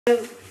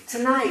So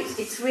tonight,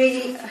 it's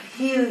really a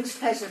huge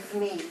pleasure for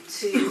me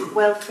to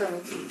welcome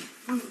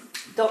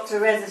Dr.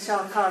 Reza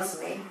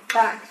Shah-Kazemi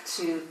back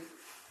to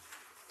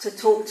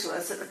talk to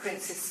us at the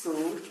Prince's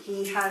School.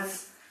 He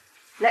has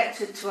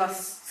lectured to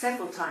us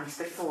several times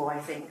before, I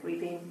think. We've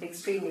been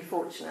extremely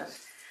fortunate.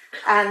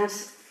 And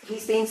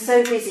he's been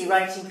so busy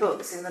writing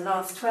books in the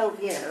last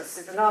 12 years.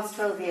 In the last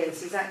 12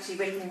 years, he's actually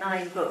written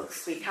 9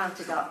 books. We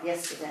counted up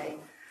yesterday.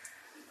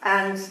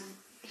 And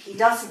he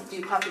doesn't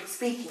do public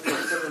speaking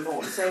books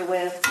anymore, so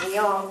we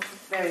are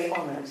very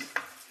honoured.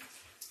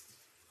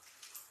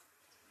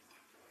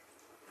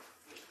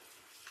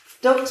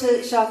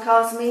 Dr.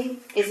 Shah-Kazemi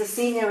is a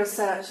senior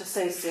research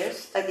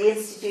associate at the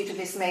Institute of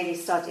Ismaili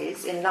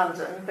Studies in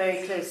London,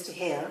 very close to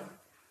here.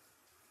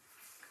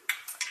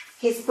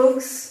 His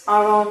books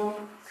are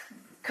on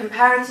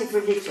comparative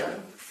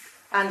religion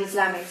and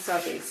Islamic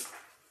studies,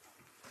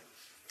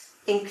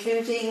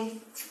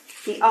 including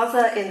The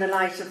Other in the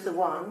Light of the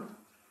One,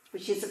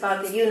 which is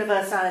about the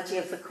universality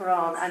of the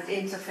Quran and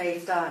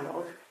interfaith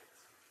dialogue.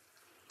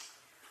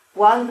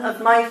 One of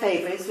my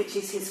favourites, which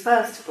is his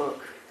first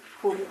book,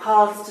 called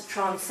Paths to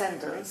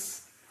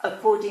Transcendence,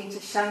 according to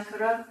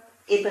Shankara,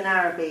 Ibn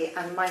Arabi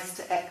and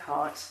Meister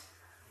Eckhart.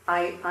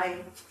 I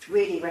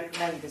really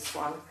recommend this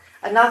one.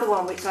 Another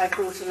one which I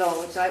brought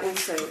along, which I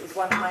also is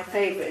one of my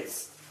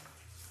favourites,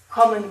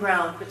 Common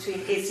Ground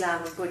Between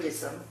Islam and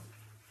Buddhism.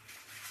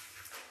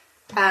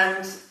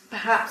 And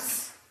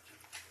perhaps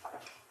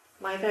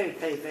my very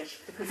favourite,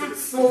 because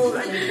it's small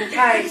and you can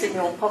carry it in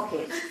your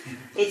pocket.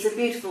 It's a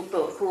beautiful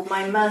book called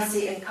My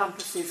Mercy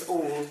Encompasses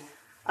All,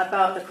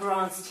 about the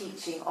Quran's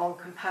teaching on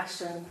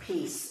compassion,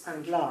 peace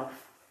and love.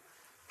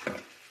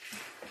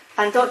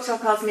 And Dr.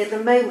 Shah-Kazemi at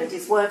the moment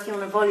is working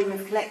on a volume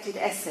of collected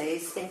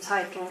essays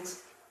entitled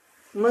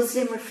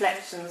Muslim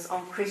Reflections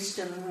on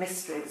Christian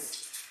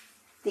Mysteries,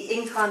 the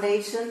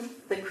Incarnation,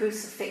 the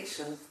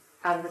Crucifixion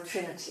and the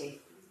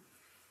Trinity.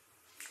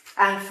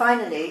 And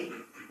finally,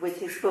 with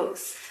his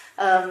books,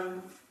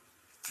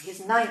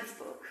 his 9th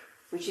book,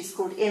 which is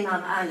called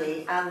Imam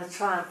Ali and the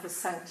Triumph of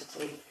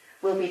Sanctity,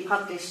 will be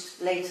published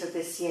later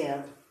this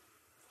year.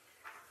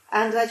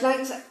 And I'd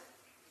like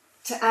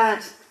to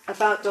add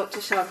about Dr.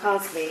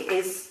 Shah-Kazemi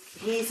is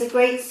he's a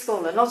great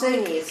scholar. Not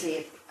only is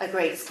he a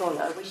great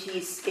scholar, which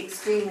he's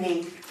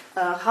extremely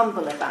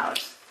humble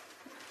about,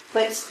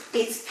 but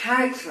it's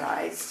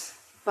characterised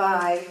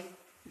by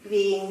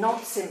being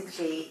not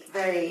simply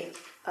very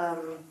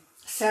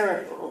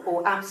cerebral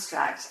or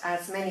abstract,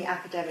 as many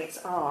academics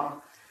are,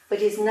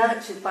 but is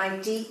nurtured by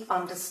deep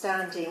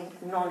understanding,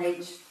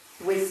 knowledge,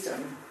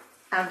 wisdom,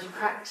 and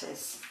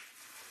practice.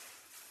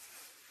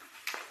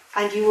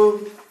 And you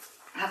will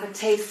have a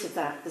taste of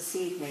that this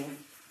evening.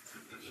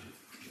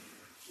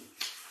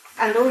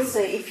 And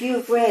also, if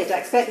you've read, I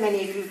expect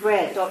many of you have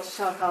read Dr.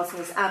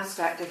 Shah-Kazemi's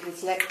abstract of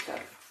his lecture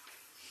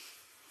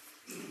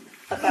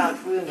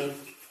about Rumi,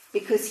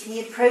 because he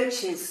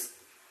approaches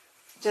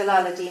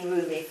Jalaluddin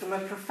Rumi from a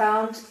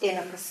profound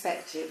inner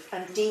perspective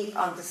and deep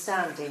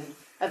understanding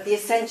of the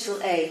essential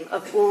aim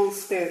of all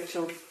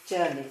spiritual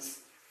journeys,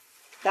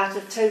 that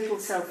of total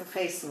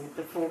self-effacement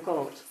before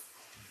God.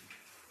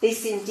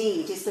 This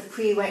indeed is the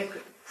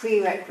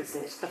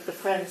prerequisite of the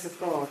friends of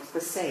God,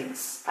 the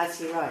saints, as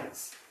he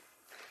writes.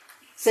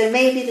 So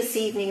maybe this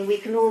evening we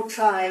can all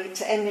try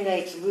to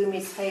emulate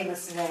Rumi's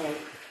famous lay,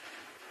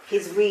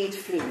 his reed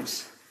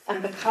flute,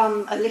 and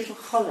become a little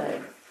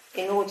hollow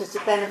in order to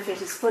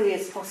benefit as fully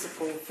as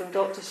possible from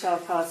Dr.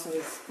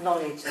 Shah-Kazemi's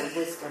knowledge and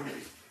wisdom.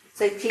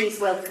 So please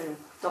welcome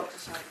Dr.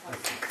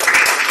 Shah-Kazemi.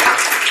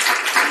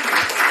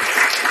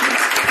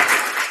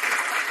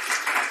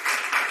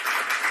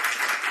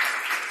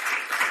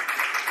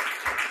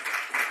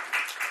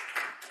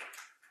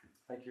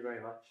 Thank you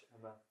very much,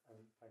 Emma, and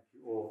thank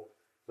you all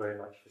very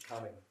much for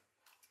coming.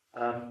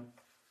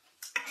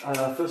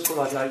 First of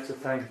all, I'd like to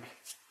thank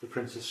the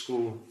Prince's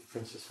School,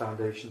 Prince's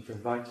Foundation for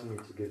inviting me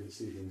to give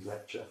this evening's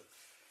lecture,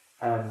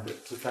 and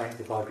to thank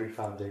the Badri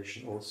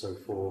Foundation also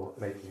for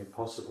making it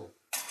possible.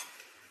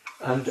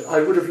 And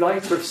I would have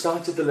liked to have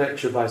started the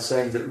lecture by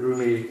saying that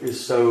Rumi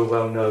is so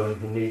well known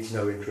he needs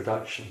no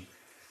introduction,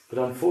 but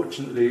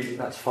unfortunately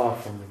that's far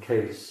from the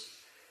case.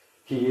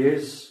 He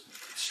is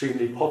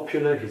extremely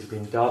popular. He's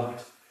been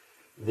dubbed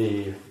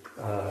the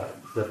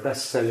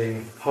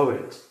best-selling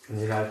poet in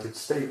the United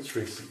States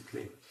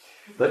recently.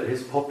 But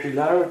his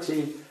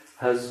popularity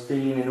has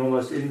been in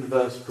almost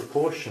inverse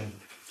proportion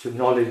to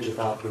knowledge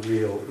about the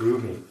real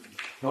Rumi.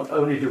 Not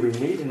only do we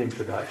need an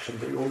introduction,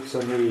 but we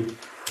also need,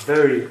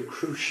 very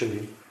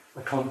crucially,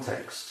 a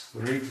context.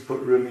 We need to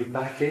put Rumi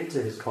back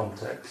into his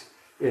context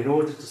in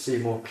order to see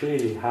more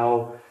clearly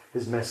how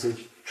his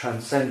message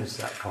transcends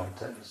that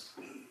context.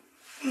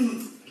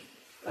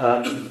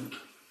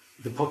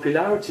 The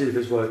popularity of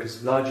his work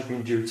has largely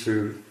been due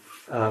to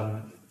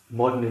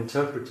modern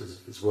interpreters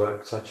of his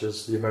work, such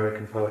as the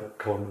American poet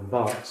Coleman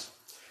Barks,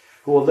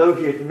 who, although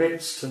he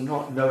admits to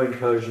not knowing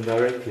Persian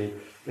directly,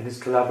 in his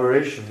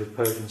collaboration with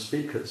Persian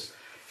speakers,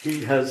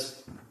 he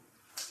has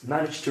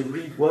managed to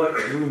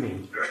rework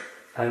Rumi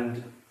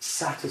and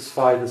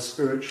satisfy the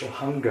spiritual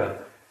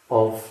hunger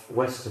of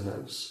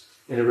Westerners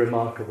in a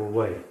remarkable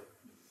way.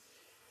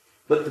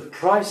 But the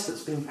price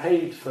that's been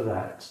paid for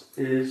that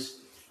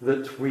is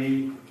that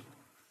we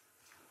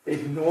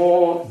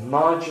ignore,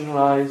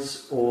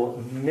 marginalize, or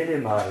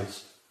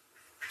minimize,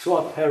 to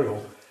our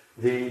peril,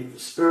 the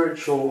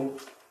spiritual,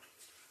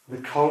 the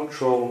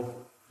cultural,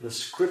 the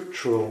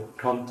scriptural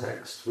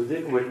context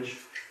within which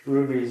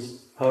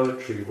Rumi's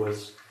poetry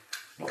was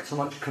not so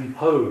much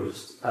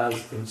composed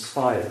as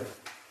inspired.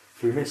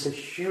 We miss a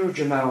huge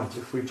amount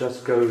if we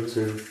just go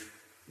to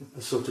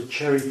the sort of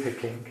cherry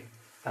picking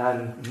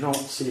and not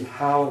see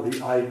how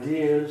the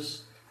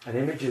ideas and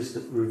images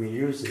that Rumi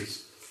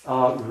uses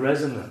are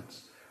resonant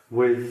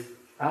with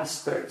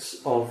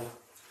aspects of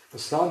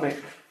Islamic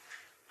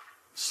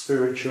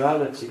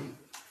spirituality,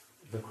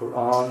 the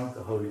Quran,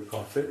 the Holy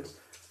Prophet,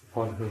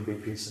 upon whom be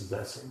peace and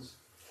blessings,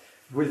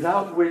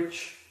 without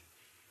which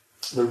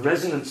the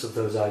resonance of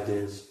those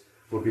ideas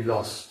will be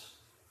lost.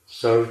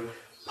 So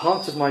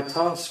part of my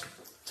task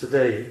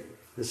today,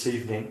 this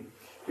evening,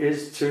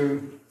 is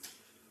to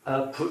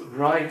put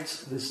right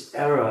this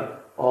error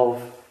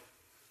of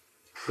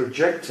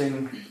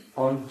projecting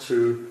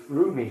onto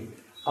Rumi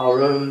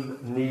our own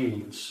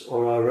needs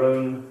or our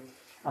own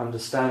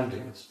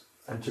understandings.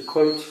 And to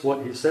quote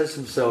what he says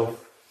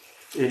himself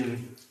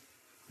in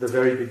the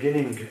very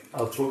beginning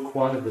of Book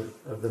 1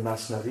 of the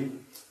Mathnawi,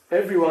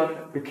 everyone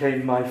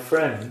became my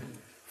friend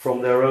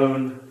from their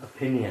own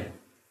opinion.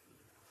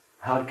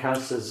 Har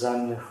kas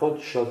zan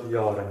khod shod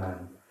yar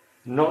man,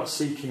 not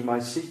seeking my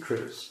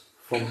secrets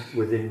from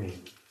within me.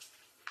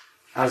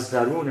 Az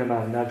darun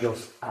man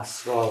najos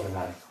asrar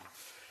man.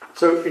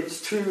 So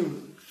it's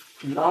too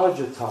large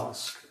a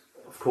task,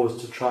 of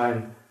course, to try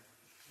and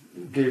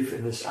give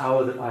in this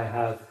hour that I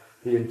have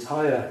the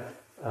entire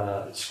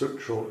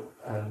scriptural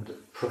and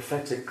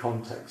prophetic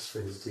context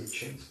for his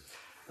teachings.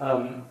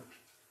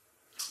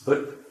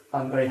 But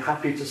I'm very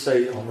happy to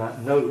say on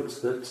that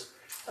note that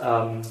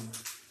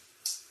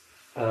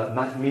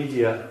Mac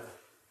Media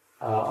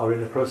are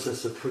in the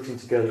process of putting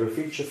together a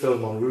feature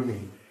film on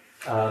Rumi,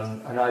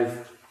 and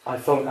I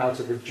felt out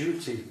of a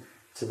duty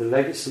to the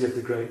legacy of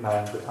the great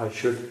man that I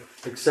should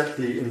accept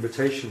the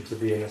invitation to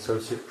be an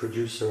associate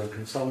producer and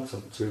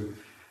consultant to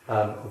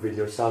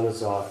Ovidio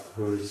Salazar,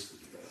 who is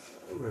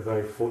we're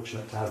very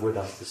fortunate to have with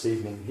us this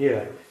evening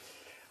here,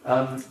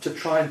 to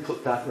try and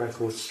put that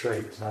record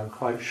straight. And I'm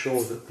quite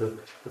sure that the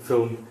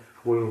film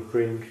will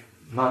bring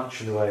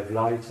much in the way of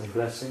light and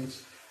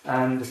blessings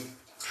and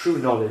true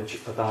knowledge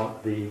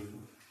about the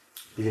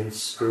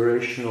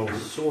inspirational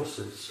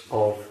sources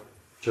of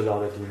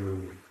Jalaluddin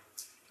Rumi.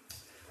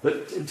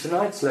 But in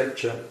tonight's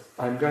lecture,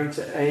 I'm going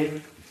to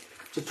aim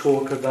to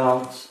talk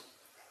about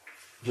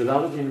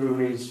Jalaluddin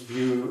Rumi's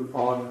view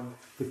on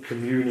the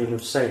communion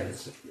of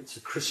saints. It's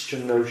a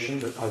Christian notion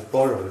that I've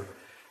borrowed,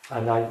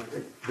 and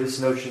this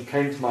notion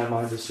came to my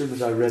mind as soon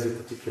as I read a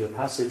particular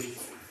passage,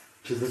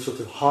 which is the sort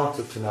of heart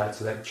of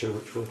tonight's lecture,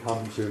 which we'll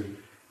come to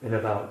in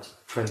about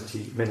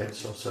 20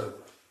 minutes or so.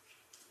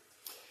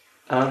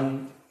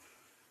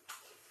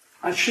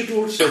 I should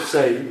also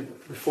say,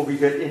 before we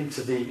get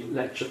into the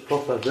lecture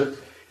proper, that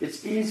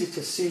it's easy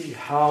to see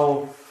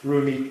how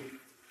Rumi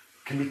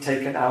can be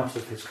taken out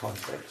of his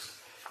context,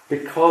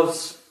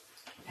 because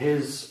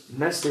his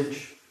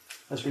message,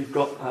 as we've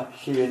got up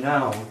here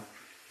now,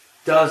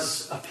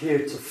 does appear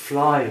to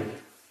fly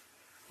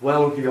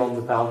well beyond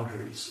the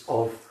boundaries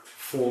of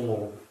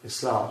formal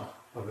Islam,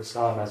 of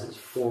Islam as it's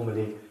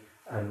formally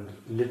and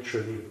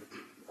literally,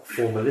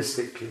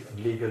 formalistically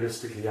and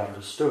legalistically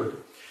understood,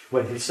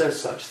 when he says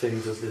such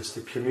things as this: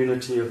 the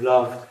community of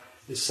love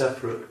is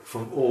separate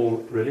from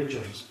all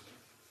religions.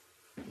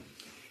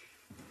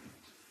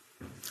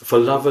 For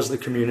love as the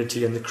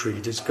community and the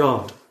creed is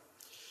God.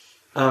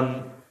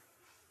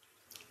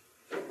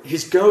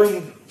 He's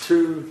going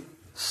to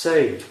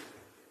say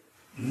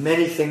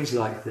many things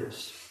like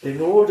this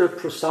in order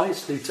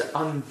precisely to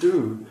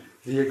undo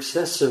the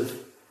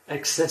excessive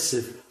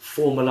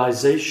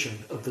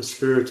formalization of the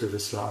spirit of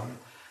Islam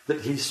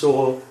that he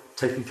saw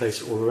taking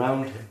place all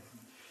around him.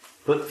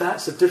 But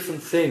that's a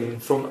different thing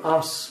from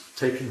us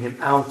taking him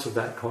out of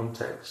that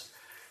context.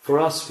 For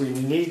us, we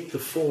need the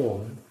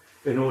form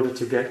in order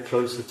to get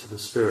closer to the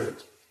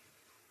spirit.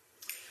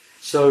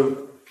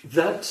 So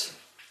that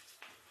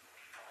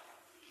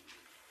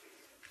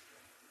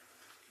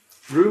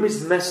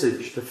Rumi's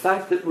message, the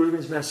fact that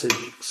Rumi's message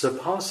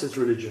surpasses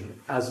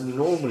religion as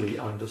normally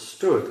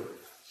understood,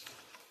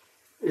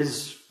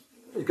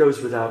 it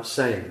goes without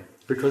saying,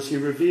 because he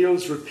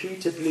reveals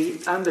repeatedly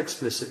and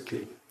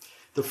explicitly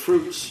the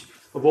fruits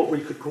of what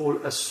we could call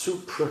a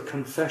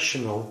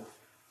supra-confessional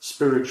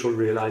spiritual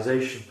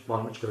realization,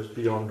 one which goes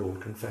beyond all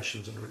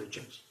confessions and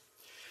religions.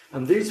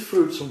 And these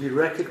fruits will be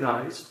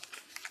recognized,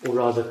 or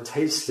rather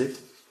tasted,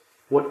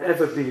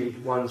 whatever be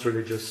one's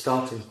religious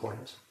starting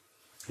point.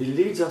 He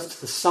leads us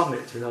to the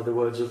summit, in other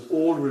words, of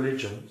all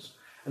religions,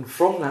 and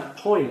from that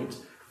point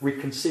we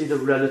can see the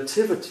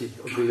relativity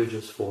of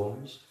religious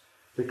forms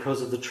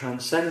because of the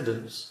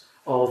transcendence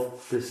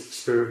of this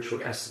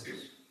spiritual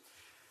essence.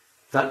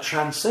 that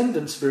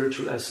transcendent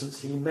spiritual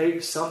essence he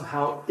makes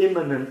somehow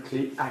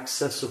immanently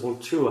accessible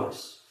to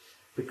us,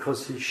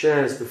 because he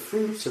shares the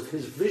fruits of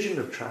his vision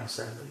of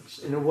transcendence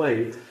in a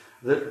way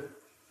that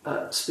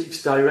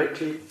speaks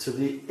directly to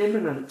the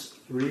immanent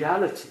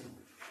reality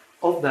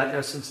of that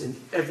essence in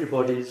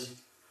everybody's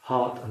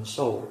heart and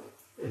soul.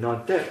 In our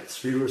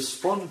depths, we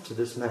respond to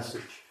this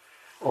message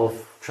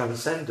of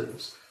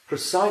transcendence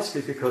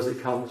precisely because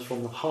it comes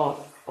from the heart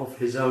of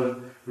his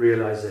own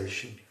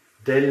realization.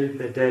 Del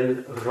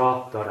bedel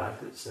rah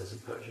darad, it says in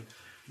Persian.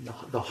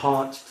 The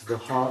heart to the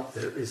heart,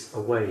 there is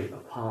a way, a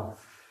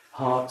path.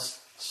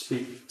 Hearts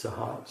speak to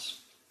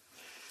hearts.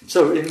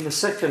 So in the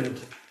second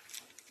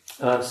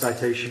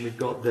citation we've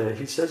got there,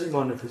 he says in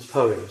one of his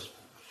poems,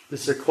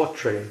 this is a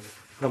quatrain,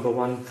 number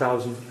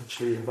 1000,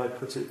 actually, if I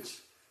put it...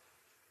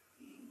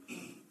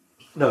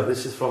 No,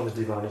 this is from the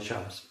Divan-i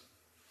Shams.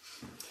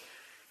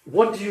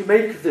 What do you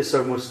make of this,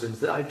 O Muslims,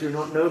 that I do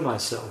not know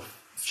myself?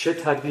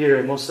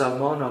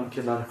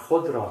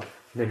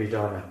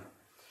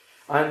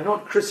 I am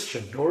not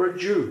Christian, nor a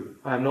Jew.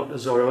 I am not a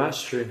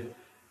Zoroastrian,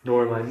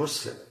 nor am I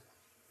Muslim.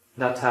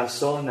 Na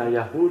tarsa, na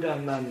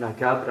Yahuda, na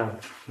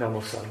Gabran, na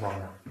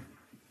Musalmana.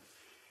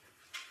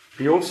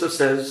 He also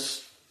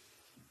says,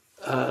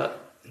 in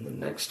the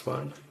next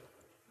one,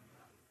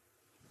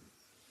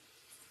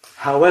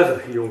 however,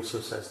 he also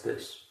says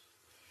this,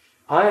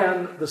 I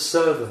am the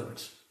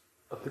servant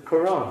of the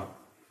Quran,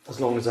 as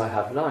long as I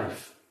have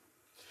life.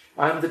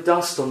 I am the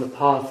dust on the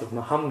path of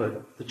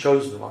Muhammad, the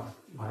chosen one,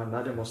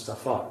 Muhammad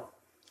Mustafa.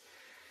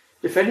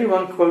 If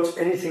anyone quotes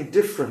anything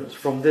different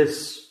from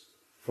this,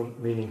 from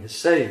meaning his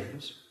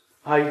sayings,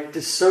 I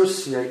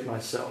dissociate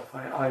myself,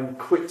 I'm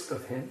quit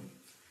of him,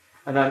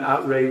 and I'm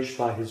outraged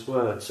by his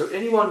words. So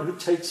anyone who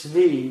takes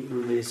me,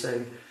 Rumi is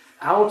saying,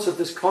 out of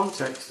this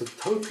context of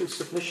total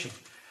submission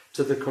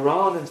to the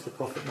Quran and to the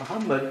Prophet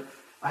Muhammad,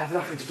 I have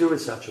nothing to do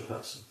with such a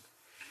person.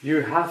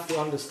 You have to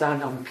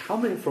understand I'm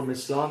coming from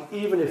Islam,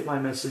 even if my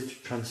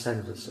message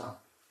transcends Islam.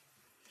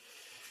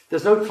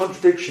 There's no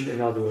contradiction,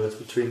 in other words,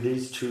 between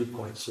these 2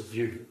 points of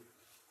view.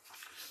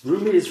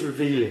 Rumi is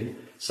revealing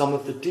some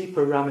of the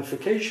deeper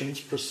ramifications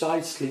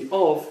precisely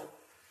of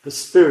the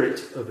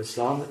spirit of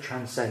Islam that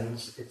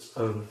transcends its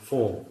own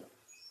form.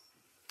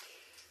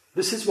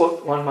 This is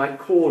what one might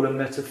call a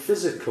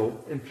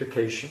metaphysical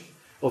implication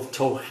of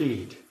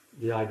Tawheed,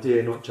 the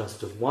idea not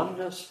just of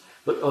oneness,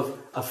 but of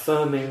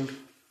affirming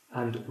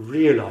and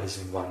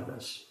realizing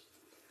oneness.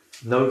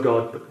 No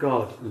God but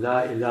God,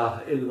 La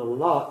ilaha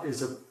illallah,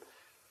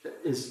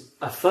 is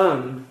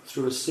affirmed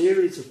through a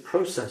series of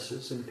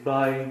processes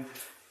implying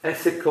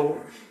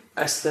ethical,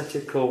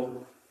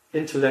 aesthetical,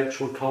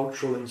 intellectual,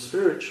 cultural and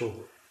spiritual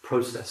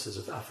processes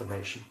of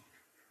affirmation.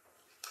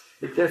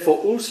 It therefore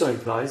also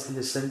implies the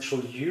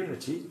essential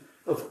unity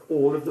of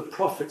all of the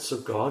prophets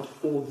of God,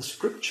 all the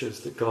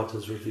scriptures that God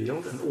has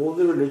revealed, and all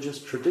the religious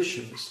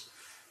traditions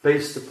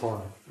based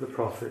upon the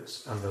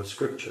prophets and those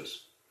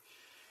scriptures.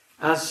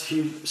 As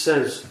he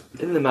says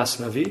in the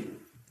Mathnawi,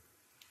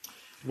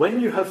 when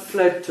you have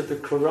fled to the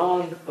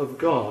Quran of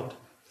God,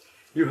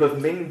 you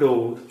have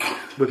mingled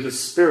with the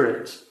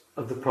spirit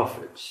of the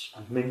prophets,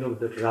 and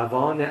mingled with the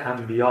Ravane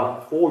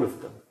Anbiya, all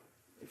of them.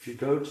 If you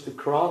go to the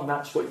Quran,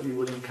 that's what you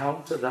will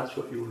encounter, that's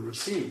what you will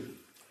receive.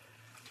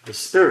 The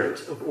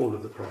spirit of all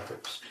of the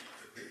prophets.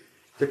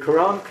 The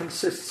Quran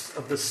consists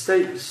of the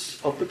states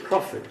of the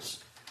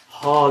prophets.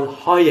 Hal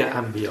Haya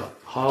Anbiya.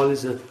 Hal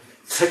is a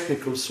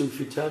technical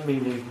Sufi term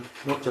meaning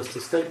not just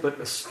a state, but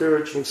a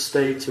spiritual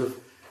state of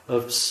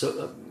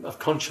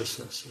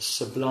consciousness, a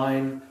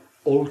sublime,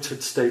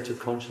 altered state of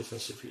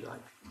consciousness, if you like.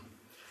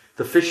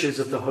 The fishes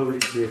of the Holy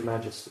Tree of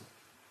Majesty.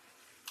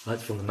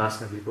 That's from the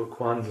Mathnawi book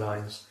 1,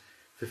 lines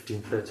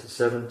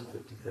 1537 to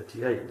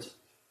 1538.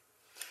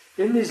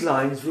 In these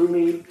lines,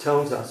 Rumi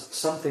tells us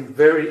something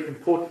very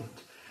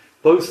important,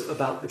 both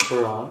about the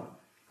Quran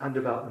and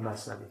about the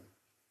Mathnawi.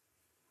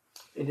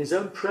 In his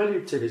own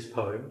prelude to his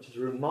poem, which is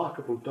a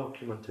remarkable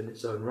document in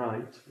its own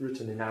right,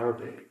 written in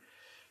Arabic,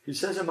 he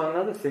says, among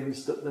other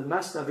things, that the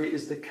Mathnawi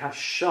is the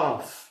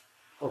kashaf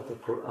of the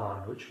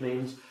Quran, which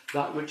means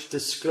that which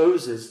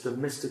discloses the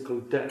mystical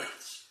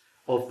depths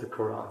of the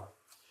Quran.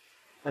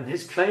 And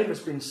his claim has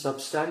been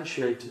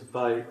substantiated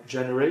by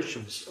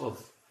generations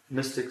of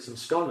mystics and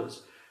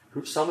scholars,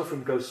 who, some of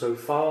whom go so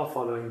far,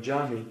 following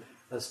Jami,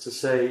 as to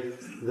say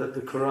that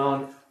the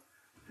Quran,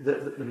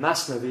 that the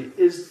Mathnawi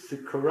is the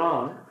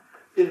Quran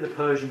in the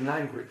Persian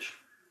language.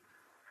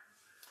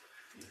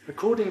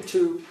 According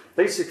to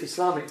basic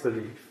Islamic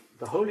belief,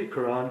 the Holy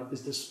Quran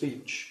is the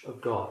speech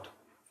of God.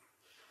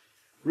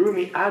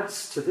 Rumi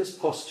adds to this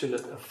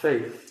postulate of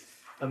faith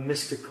a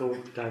mystical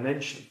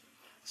dimension,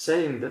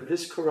 saying that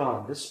this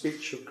Quran, this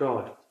speech of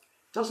God,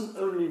 doesn't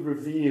only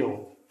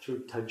reveal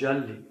through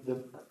tajalli,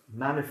 that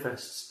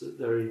manifests the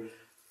very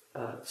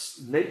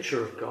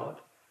nature of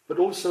God, but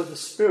also the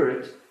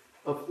spirit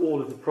of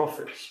all of the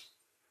prophets.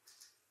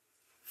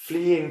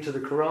 Fleeing to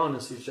the Quran,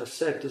 as he's just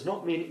said, does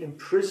not mean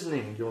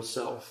imprisoning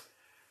yourself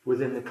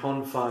within the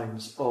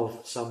confines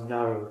of some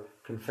narrow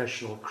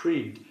confessional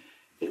creed.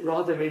 It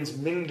rather means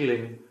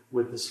mingling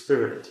with the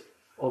spirit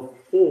of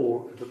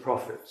all the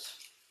prophets.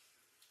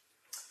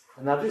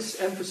 And now this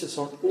emphasis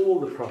on all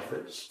the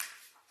prophets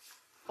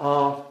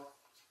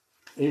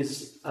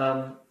is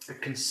a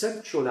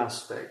conceptual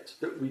aspect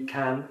that we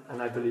can,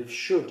 and I believe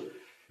should,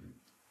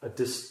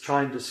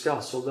 try and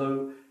discuss,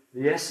 although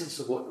the essence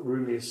of what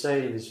Rumi is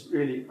saying is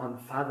really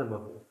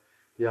unfathomable.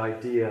 The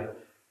idea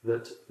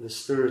that the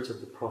spirit of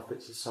the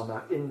prophets is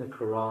somehow in the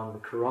Quran.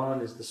 The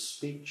Quran is the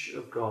speech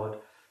of God.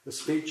 The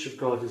speech of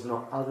God is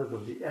not other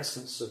than the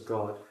essence of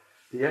God.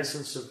 The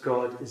essence of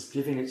God is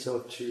giving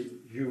itself to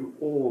you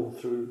all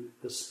through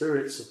the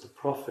spirits of the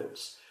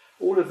prophets.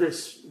 All of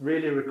this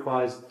really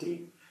requires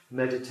deep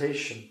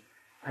meditation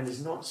and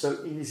is not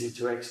so easy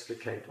to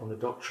explicate on the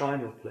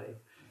doctrinal plane.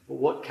 But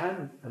what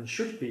can and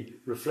should be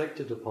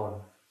reflected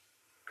upon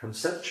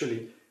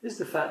conceptually is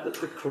the fact that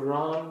the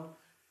Quran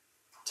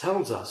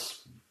tells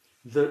us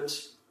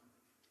that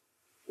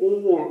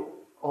all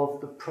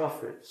of the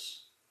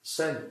prophets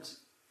sent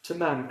to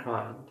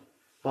mankind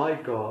by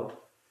God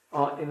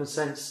are, in a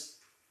sense,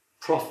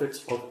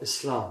 prophets of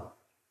Islam,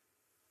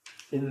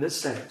 in the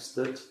sense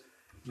that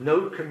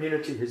no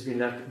community has been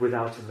left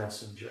without a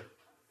messenger.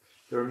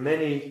 There are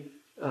many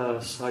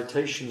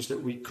citations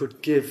that we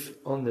could give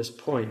on this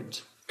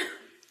point.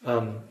 You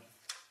already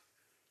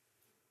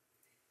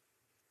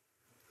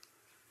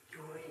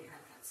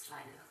had that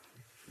slide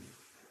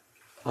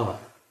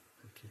up.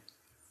 Okay.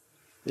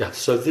 Yeah,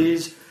 so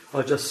these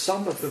are just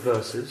some of the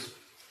verses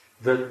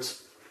that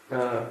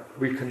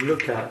we can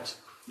look at.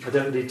 I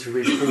don't need to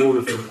read all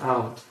of them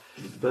out,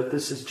 but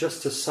this is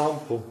just a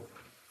sample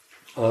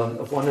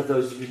of one of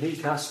those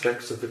unique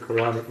aspects of the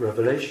Quranic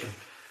revelation,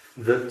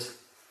 that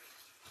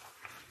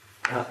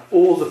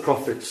all the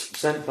prophets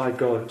sent by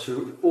God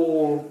to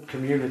all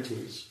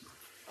communities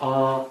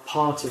are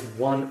part of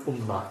one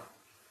ummah,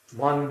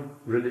 one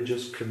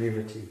religious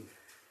community.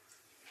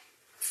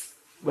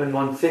 When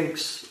one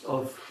thinks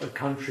of a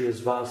country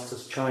as vast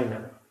as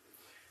China,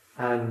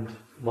 and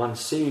one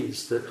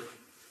sees that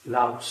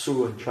Lao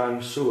Tzu and Chuang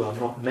Tzu are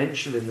not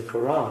mentioned in the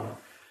Quran,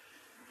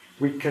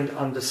 we can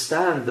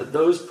understand that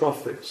those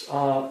prophets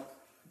are,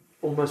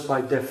 almost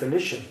by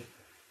definition,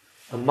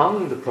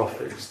 among the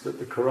prophets that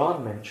the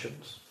Quran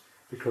mentions,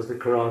 because the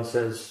Quran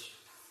says,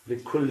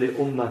 لِكُلِّ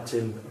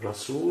أُمَّةٍ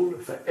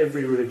رَسُولٌ, for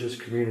every religious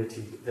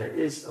community there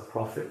is a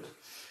prophet.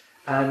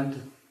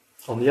 And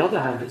on the other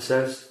hand, it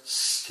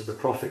says to the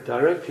prophet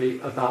directly,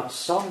 about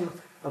some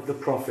of the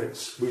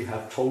prophets we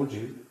have told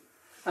you,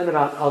 and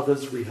about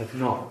others we have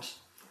not.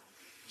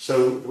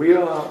 So we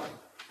are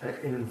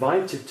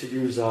invited to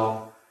use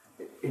our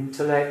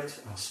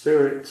intellect, our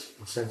spirit,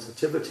 our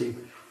sensitivity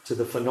to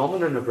the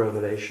phenomenon of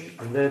revelation,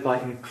 and thereby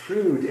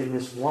include in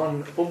this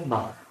one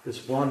ummah,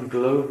 this one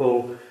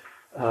global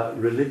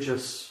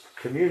religious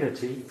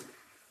community,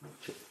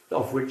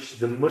 of which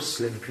the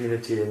Muslim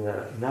community in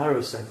a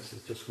narrow sense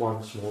is just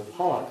one small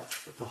part.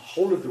 But the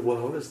whole of the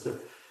world is the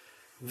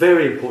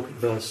very important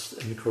verse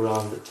in the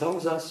Quran that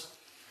tells us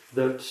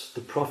that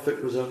the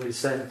Prophet was only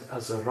sent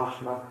as a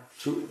rahmah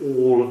to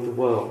all of the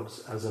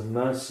worlds, as a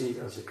mercy,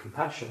 as a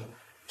compassion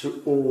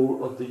to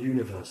all of the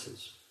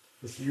universes.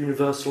 This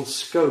universal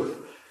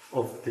scope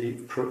of the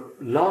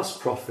last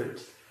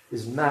prophet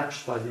is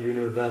matched by the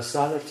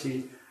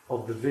universality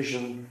of the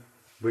vision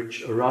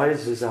which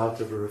arises out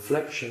of a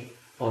reflection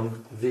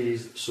on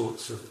these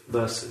sorts of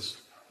verses.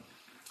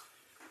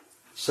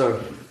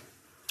 So,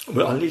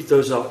 I'll leave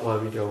those up while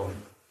we go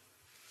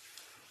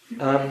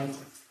on.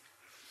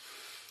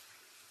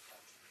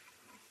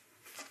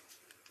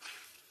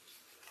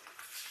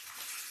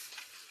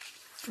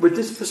 With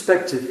this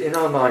perspective in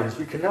our minds,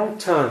 we can now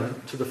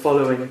turn to the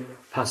following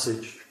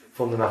passage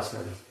from the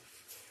Mathnawi.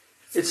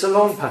 It's a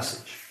long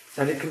passage,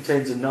 and it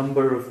contains a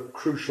number of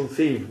crucial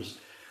themes,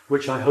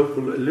 which I hope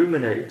will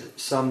illuminate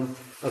some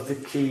of the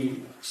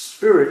key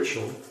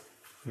spiritual,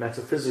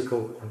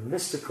 metaphysical, and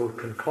mystical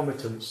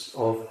concomitants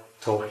of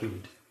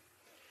Tawheed.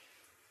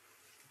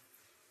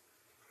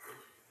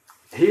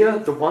 Here,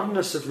 the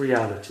oneness of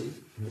reality,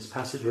 in this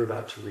passage we're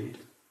about to read,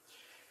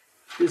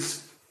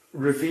 is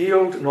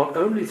revealed not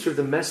only through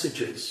the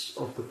messages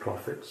of the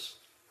prophets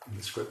in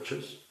the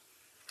scriptures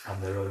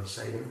and their own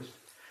sayings,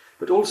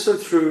 but also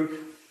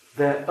through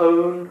their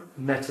own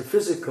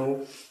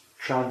metaphysical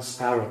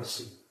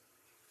transparency.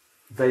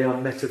 They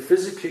are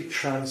metaphysically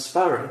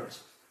transparent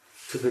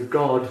to the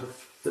God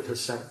that has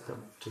sent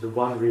them, to the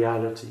one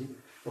reality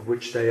of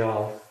which they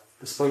are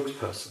the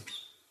spokespersons.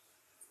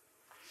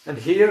 And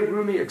here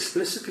Rumi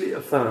explicitly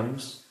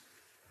affirms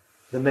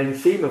the main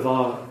theme of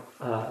our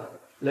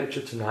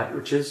lecture tonight,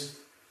 which is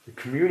the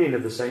communion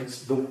of the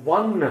saints, the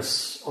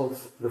oneness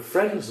of the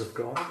friends of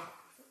God.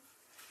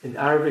 In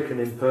Arabic and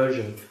in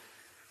Persian,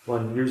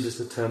 one uses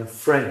the term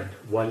friend,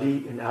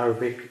 wali in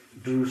Arabic,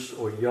 dus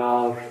or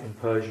yar in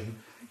Persian,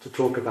 to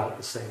talk about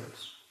the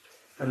saints.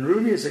 And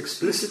Rumi is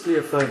explicitly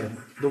affirming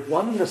the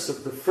oneness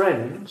of the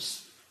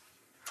friends,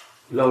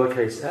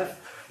 lowercase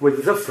f,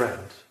 with the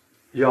friend,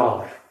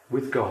 yar,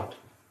 with God.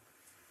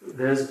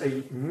 There's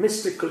a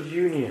mystical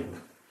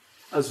union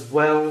as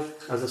well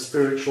as a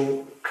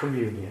spiritual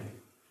communion.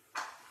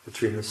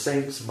 between the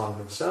saints among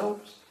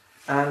themselves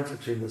and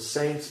between the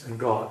saints and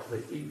God.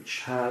 They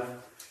each have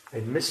a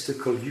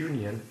mystical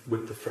union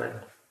with the friend.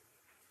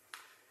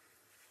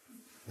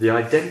 The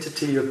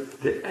identity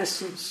of the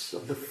essence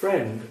of the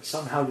friend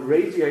somehow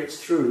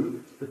radiates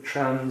through the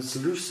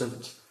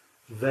translucent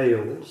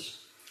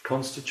veils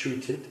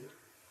constituted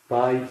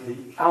by the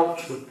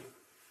outward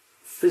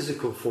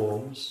physical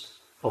forms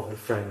of the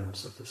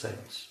friends of the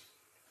saints.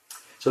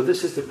 So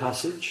this is the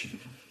passage,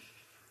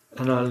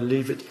 and I'll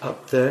leave it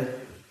up there,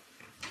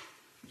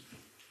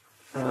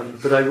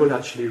 but I will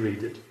actually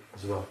read it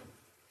as well.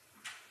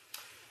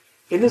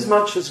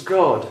 Inasmuch as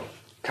God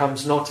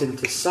comes not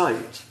into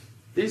sight,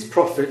 these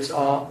prophets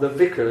are the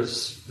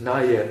vicars,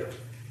 naib,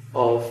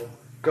 of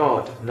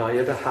God,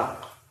 naib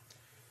haq.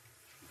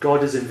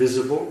 God is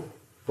invisible,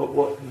 but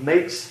what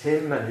makes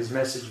him and his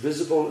message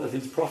visible are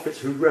these prophets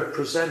who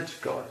represent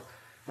God.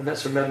 And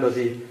let's remember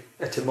the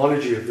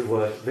etymology of the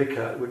word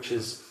vicar, which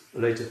is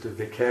related to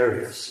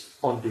vicarious,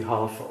 on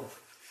behalf of.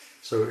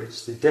 So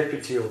it's the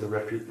deputy or the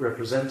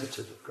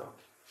representative of God.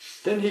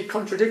 Then he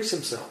contradicts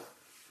himself,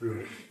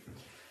 Rumi.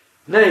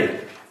 Nay,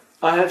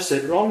 I have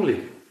said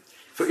wrongly.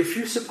 For if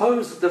you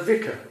suppose that the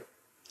vicar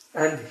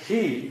and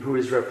he who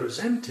is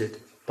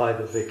represented by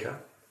the vicar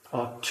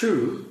are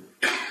two,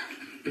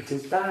 it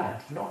is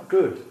bad, not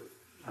good.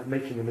 I'm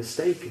making a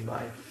mistake in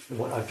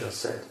what I've just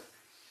said.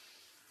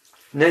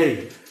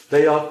 Nay,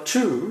 they are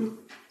two,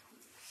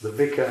 the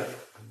vicar,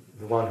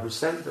 the one who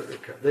sent the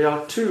vicar, they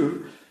are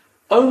two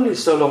only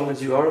so long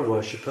as you are a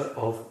worshipper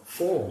of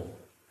form.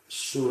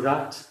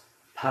 Surat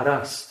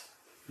parast.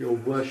 You're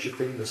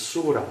worshipping the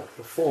surah,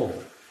 the form.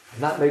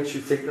 And that makes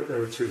you think that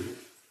there are two.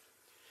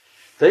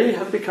 They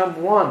have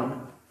become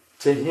one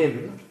to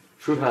him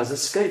who has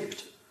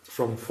escaped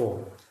from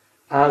form,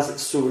 as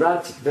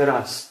surat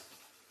veras.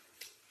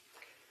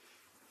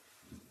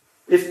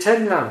 If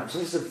 10 lamps,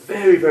 and this is a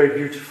very, very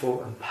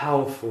beautiful and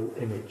powerful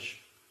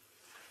image.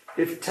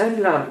 If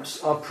 10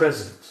 lamps are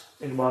present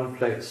in one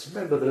place,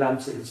 remember the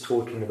lamps that he's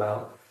talking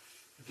about,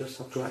 just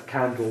have to like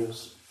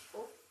candles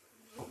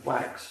of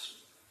wax.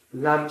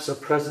 Lamps are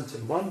present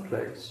in one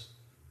place.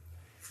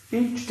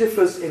 Each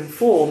differs in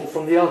form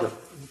from the other.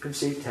 You can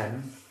see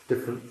 10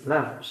 different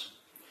lamps.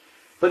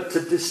 But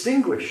to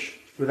distinguish,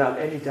 without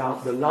any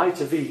doubt, the light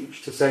of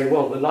each, to say,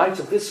 well, the light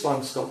of this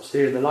one stops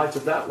here and the light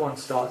of that one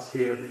starts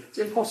here, it's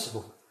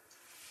impossible.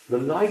 The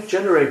light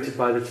generated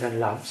by the 10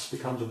 lamps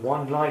becomes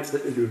one light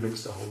that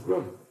illumines the whole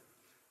room.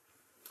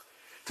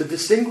 To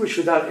distinguish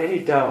without any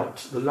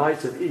doubt the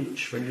light of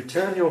each, when you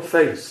turn your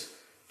face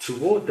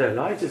toward their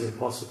light, is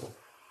impossible.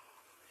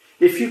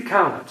 If you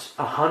count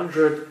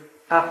 100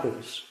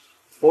 apples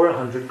or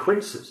 100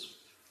 quinces,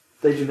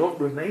 they do not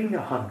remain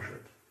 100,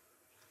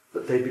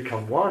 but they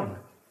become one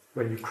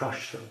when you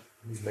crush them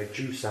and you make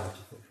juice out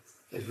of them.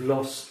 They've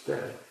lost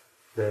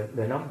their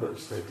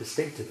numbers, their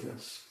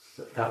distinctiveness,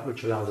 that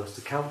which allows us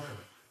to count them.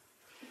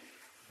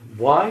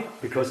 Why?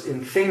 Because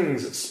in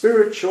things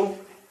spiritual,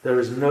 there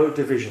is no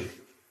division,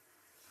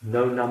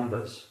 no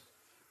numbers.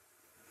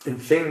 In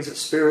things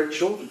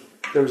spiritual,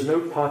 there is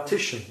no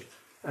partition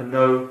and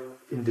no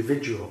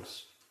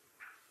individuals.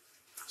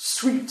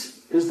 Sweet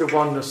is the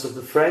oneness of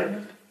the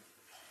friend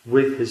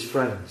with his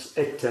friends.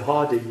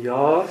 Ittihad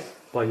yar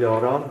ba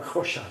yaran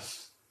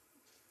khoshas.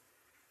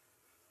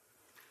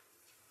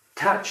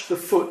 Catch the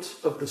foot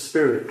of the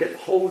spirit. Get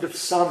hold of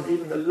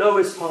even the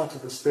lowest part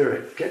of the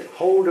spirit. Get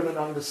hold of an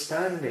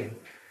understanding,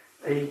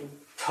 a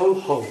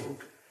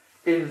toehold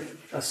in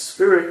a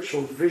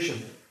spiritual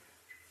vision.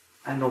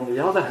 And on the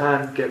other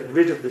hand, get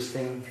rid of this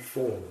thing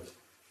formed.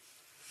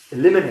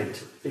 Eliminate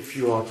it if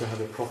you are to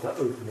have a proper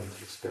opening to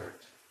the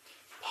spirit.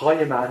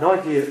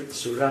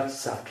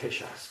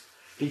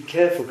 Be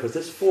careful, because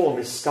this form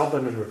is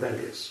stubborn and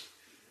rebellious.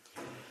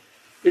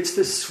 It's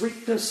the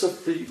sweetness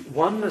of the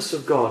oneness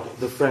of God,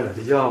 the friend,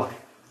 the Yar,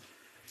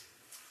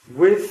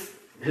 with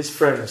his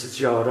friends, his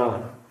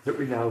Yaran, that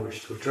we now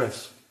wish to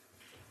address.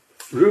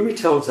 Rumi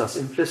tells us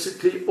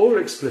implicitly or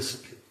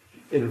explicitly,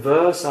 in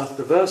verse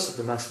after verse of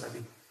the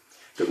Mathnawi,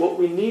 that what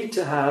we need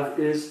to have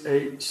is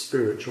a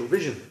spiritual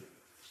vision,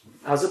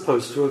 as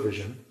opposed to a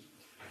vision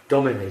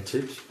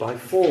dominated by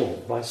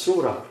form, by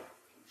surah.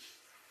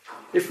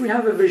 If we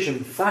have a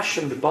vision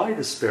fashioned by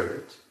the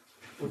Spirit,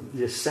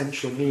 the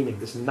essential meaning,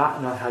 this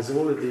matna has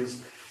all of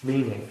these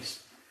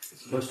meanings.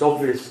 Most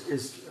obvious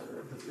is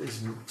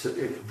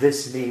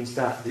this means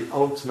that, the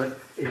ultimate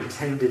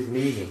intended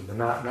meaning, the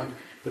matna,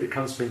 but it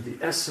comes from the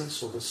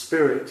essence or the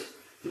spirit,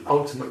 the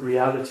ultimate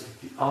reality,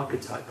 the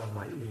archetype, one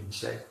might even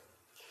say,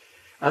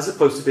 as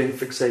opposed to being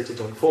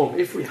fixated on form.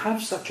 If we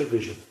have such a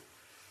vision,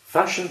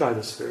 fashioned by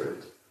the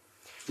Spirit,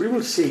 we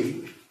will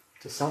see,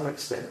 to some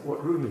extent,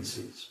 what Rumi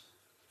sees.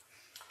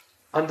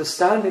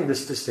 Understanding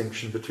this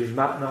distinction between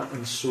Matna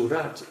and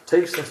Surat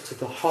takes us to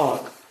the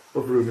heart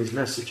of Rumi's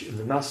message in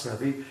the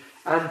Mathnawi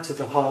and to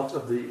the heart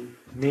of the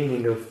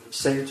meaning of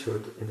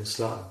sainthood in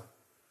Islam.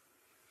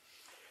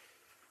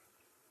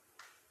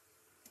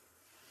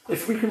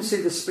 If we can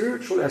see the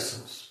spiritual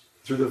essence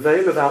through the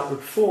veil of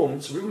outward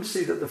forms, we will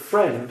see that the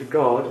friend,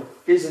 God,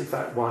 is in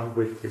fact one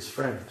with his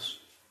friends.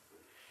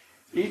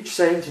 Each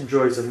saint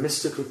enjoys a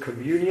mystical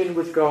communion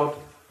with God,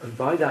 and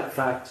by that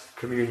fact,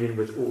 communion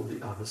with all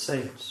the other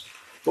saints.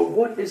 But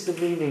what is the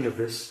meaning of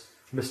this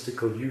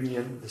mystical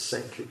union, the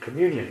saintly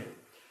communion?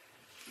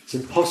 It's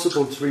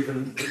impossible to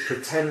even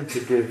pretend to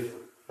give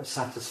a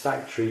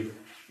satisfactory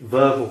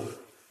verbal,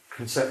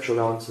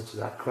 conceptual answer to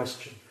that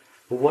question.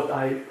 But what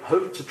I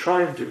hope to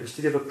try and do is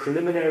to give a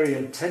preliminary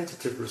and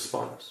tentative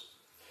response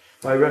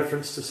by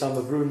reference to some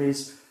of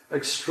Rumi's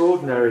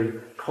extraordinary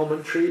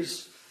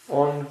commentaries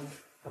on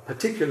a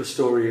particular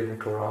story in the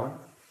Quran,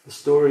 the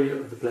story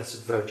of the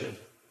Blessed Virgin,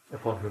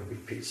 upon whom be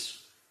peace.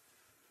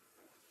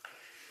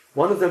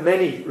 One of the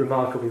many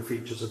remarkable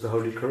features of the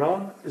Holy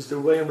Quran is the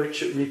way in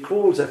which it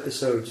recalls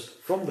episodes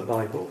from the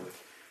Bible,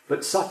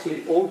 but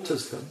subtly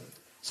alters them,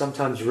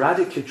 sometimes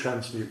radically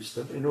transmutes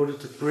them, in order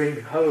to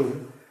bring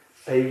home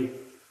a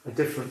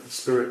different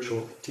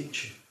spiritual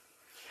teaching.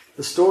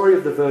 The story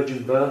of the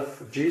virgin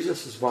birth of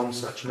Jesus is one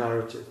such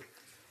narrative.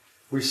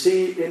 We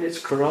see in its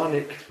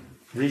Quranic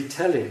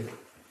retelling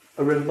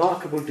a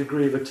remarkable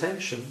degree of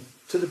attention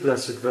to the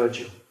Blessed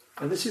Virgin.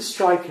 And this is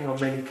striking on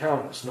many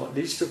counts, not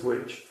least of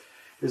which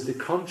is the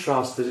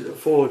contrast that it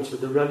affords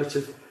with the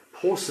relative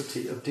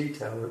paucity of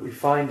detail that we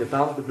find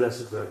about the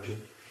Blessed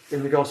Virgin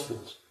in the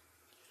Gospels.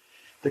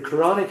 The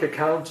Quranic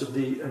account of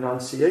the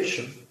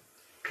Annunciation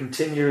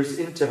continues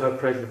into her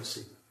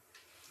pregnancy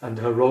and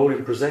her role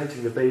in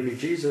presenting the baby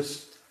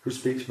Jesus, who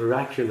speaks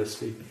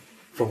miraculously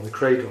from the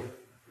cradle.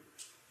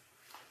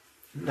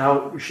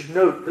 Now, we should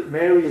note that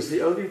Mary is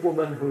the only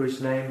woman who is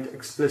named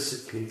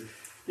explicitly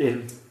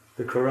in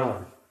the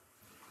Quran.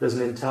 There's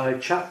an entire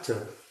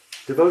chapter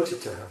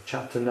devoted to her,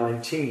 chapter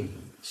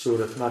 19,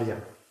 Surah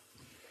Maryam.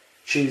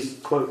 She's,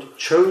 quote,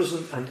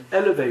 chosen and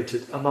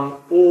elevated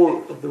among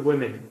all of the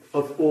women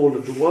of all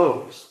of the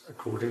worlds,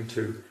 according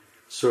to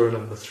Surah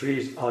number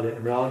 3, Al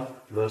Imran,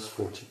 verse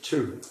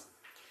 42.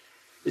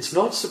 It's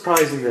not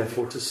surprising,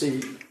 therefore, to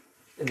see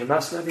in the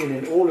Mathnawi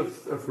and in all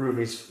of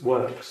Rumi's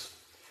works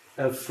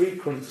a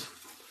frequent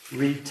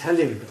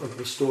retelling of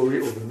the story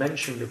or the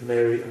mention of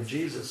Mary and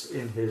Jesus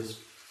in his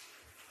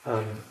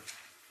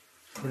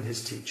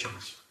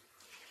teachings.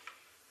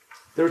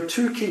 There are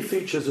two key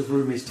features of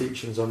Rumi's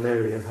teachings on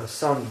Mary and her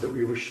son that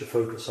we wish to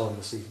focus on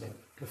this evening.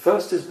 The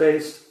first is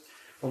based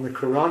on the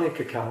Quranic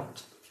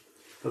account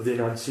of the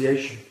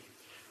Annunciation,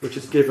 which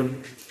is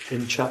given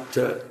in the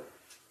chapter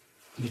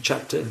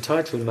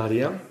entitled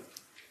Maryam,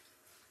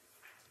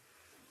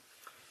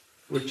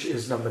 which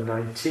is number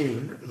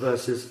 19,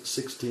 verses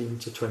 16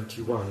 to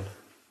 21.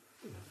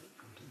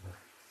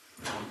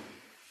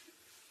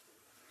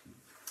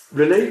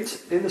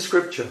 Relate in the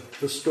scripture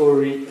the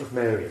story of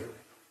Mary,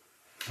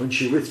 when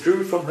she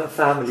withdrew from her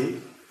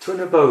family to an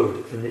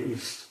abode in the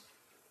east.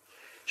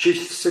 She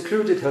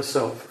secluded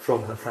herself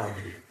from her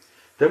family.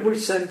 Then we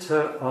sent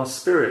her our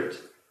spirit,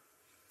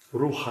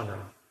 Ruhana,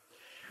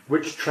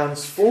 which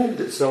transformed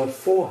itself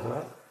for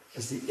her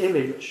as the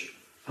image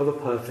of a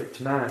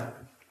perfect man.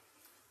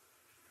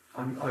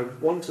 I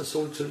want us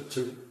all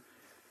to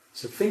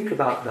think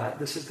about that.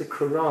 This is the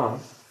Quran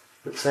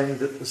that's saying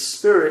that the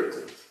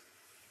spirit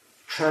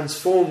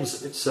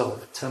transforms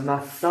itself,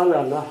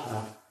 tamathala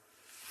laha,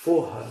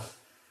 for her.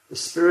 The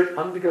spirit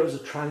undergoes a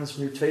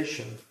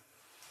transmutation.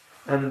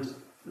 And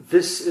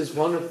this is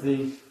one of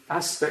the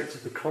aspects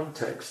of the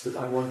context that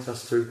I want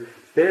us to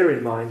bear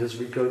in mind as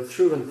we go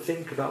through and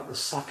think about the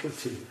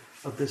subtlety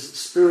of this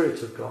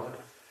Spirit of God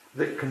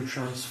that can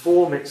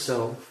transform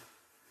itself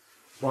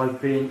while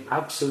being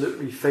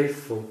absolutely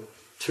faithful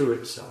to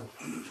itself.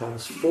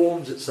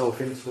 Transforms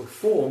itself into a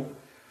form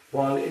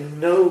while in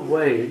no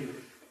way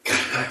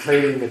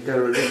entailing a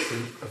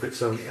dereliction of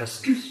its own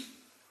essence.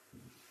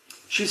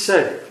 She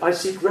said, I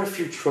seek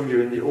refuge from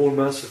you in the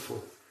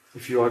All-Merciful,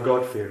 if you are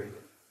God-fearing.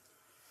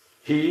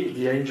 He,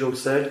 the angel,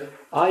 said,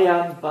 I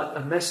am but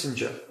a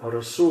messenger, a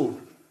Rasul,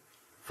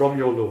 from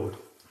your Lord,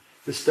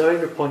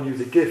 bestowing upon you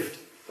the gift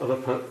of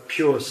a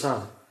pure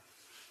son.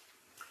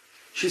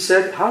 She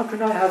said, how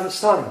can I have a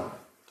son,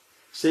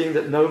 seeing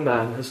that no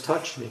man has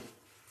touched me,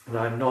 and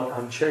I am not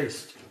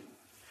unchaste?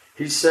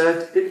 He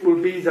said, it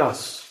will be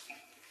thus.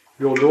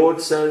 Your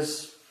Lord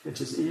says, it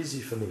is easy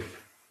for me,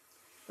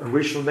 and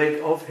we shall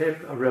make of him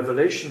a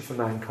revelation for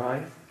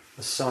mankind,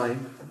 a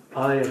sign, an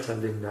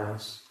ayatan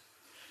linnas,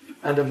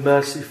 and a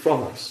mercy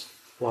from us,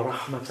 wa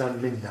rahmatan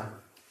minna,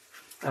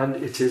 and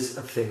it is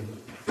a thing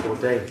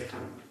ordained.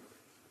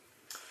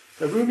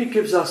 Now, Rumi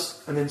gives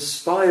us an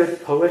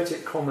inspired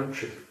poetic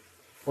commentary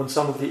on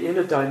some of the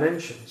inner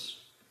dimensions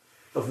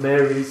of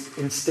Mary's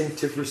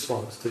instinctive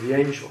response to the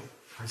angel.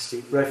 I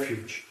seek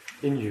refuge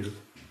in you.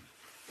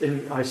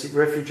 I seek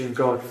refuge in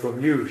God from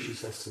you, she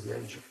says to the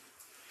angel.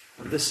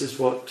 And this is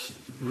what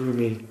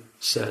Rumi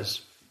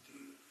says.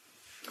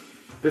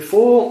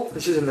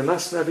 This is in the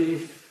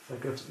Mathnawi,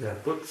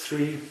 book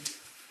 3,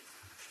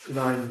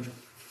 line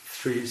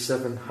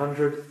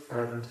 3700,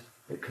 and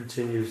it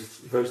continues.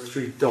 Those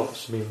three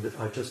dots mean that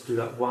I just do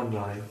that one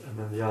line, and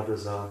then the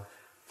others are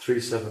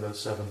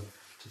 3707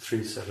 to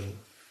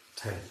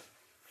 3710.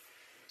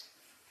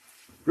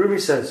 Rumi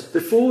says,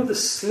 before the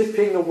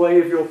slipping away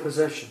of your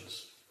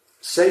possessions,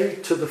 say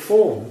to the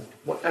form,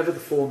 whatever the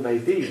form may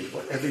be,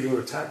 whatever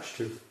you're attached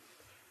to,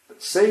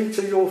 say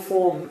to your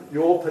form,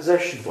 your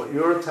possession, what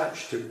you're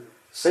attached to,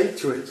 say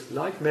to it,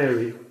 like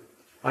Mary,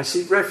 I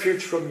seek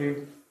refuge from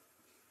you,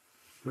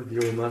 with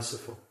you are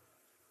merciful.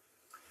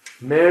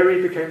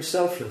 Mary became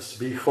selfless,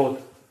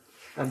 bichod,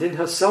 and in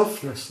her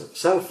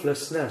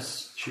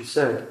selflessness, she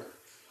said,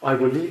 I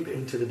will leap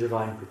into the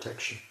divine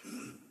protection.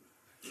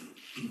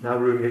 Now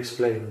Rumi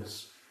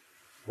explains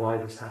why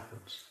this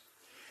happens.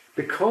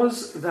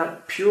 Because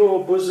that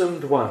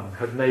pure-bosomed one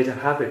had made a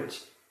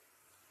habit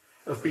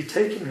of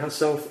betaking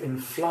herself in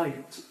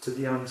flight to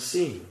the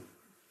unseen,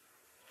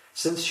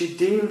 since she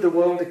deemed the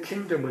world a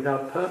kingdom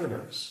without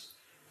permanence,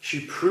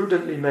 she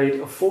prudently made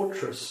a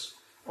fortress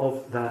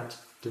of that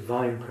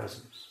divine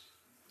presence,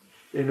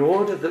 in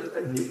order that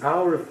in the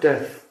hour of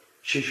death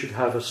she should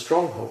have a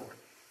stronghold,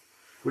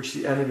 which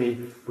the enemy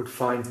would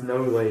find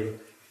no way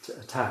to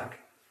attack.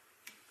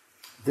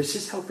 This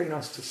is helping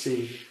us to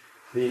see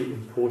the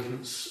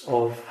importance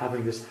of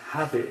having this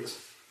habit,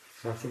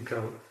 and I think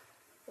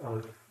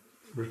I'll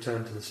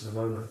return to this in a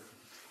moment,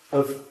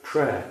 of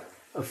prayer,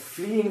 of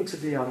fleeing to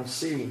the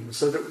unseen,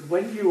 so that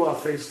when you are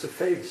face to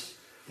face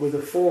with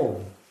a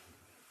form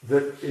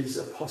that is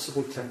a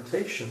possible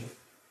temptation,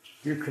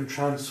 you can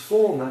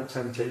transform that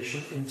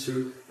temptation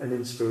into an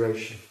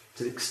inspiration,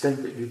 to the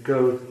extent that you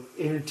go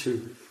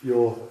into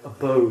your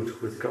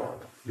abode with God,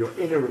 your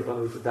inner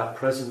abode with that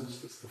presence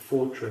that's the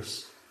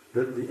fortress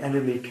that the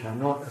enemy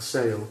cannot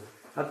assail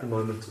at the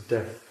moment of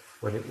death,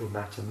 when it will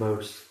matter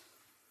most.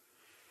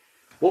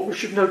 What we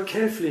should note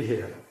carefully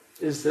here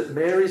is that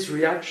Mary's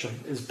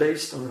reaction is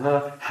based on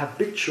her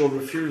habitual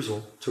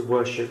refusal to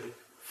worship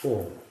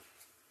form.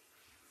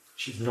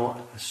 She's not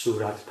a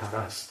surat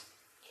parast.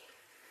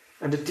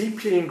 And a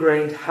deeply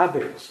ingrained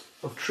habit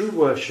of true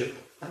worship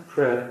and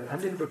prayer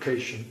and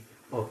invocation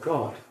of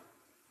God.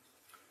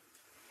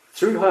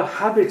 Through her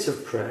habit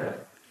of prayer,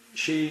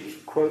 she,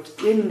 quote,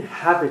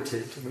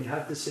 inhabited, and we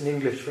have this in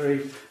English very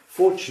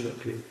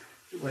fortunately,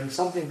 when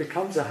something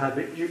becomes a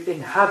habit, you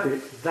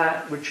inhabit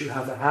that which you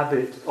have a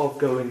habit of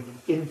going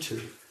into,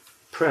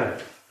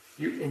 prayer.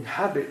 You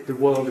inhabit the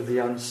world of the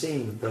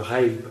unseen, the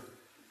ghaib,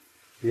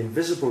 the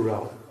invisible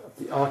realm of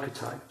the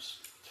archetypes,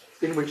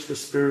 in which the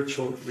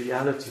spiritual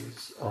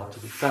realities are to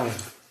be found.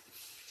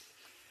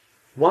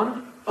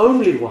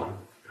 Only one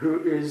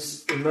who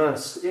is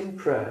immersed in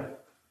prayer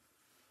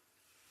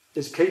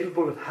is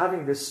capable of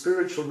having this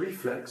spiritual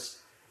reflex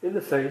in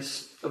the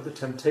face of the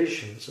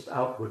temptations of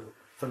outward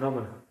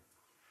phenomena.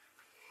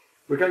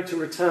 We're going to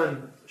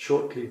return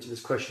shortly to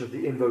this question of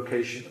the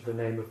invocation of the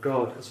name of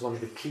God as one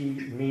of the key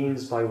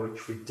means by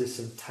which we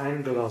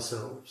disentangle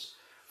ourselves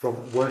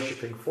from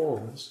worshipping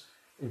forms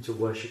into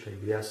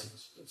worshipping the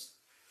essence.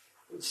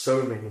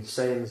 So many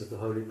sayings of the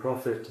Holy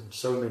Prophet and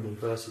so many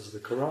verses of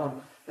the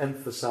Quran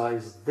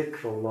emphasize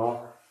dhikrullah,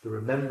 the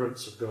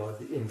remembrance of God,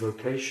 the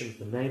invocation of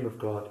the name of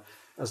God,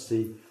 as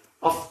the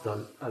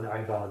afdal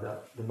al-ibadah,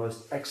 the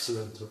most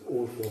excellent of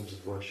all forms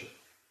of worship.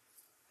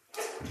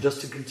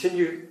 Just to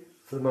continue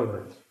for the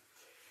moment,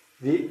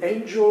 the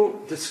angel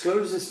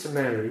discloses to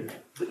Mary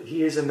that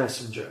he is a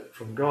messenger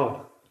from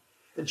God,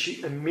 and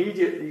she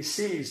immediately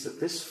sees that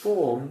this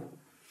form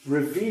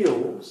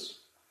reveals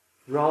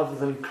rather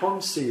than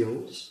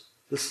conceals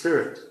the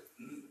spirit.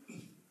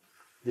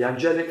 The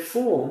angelic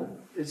form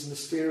is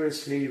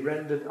mysteriously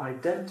rendered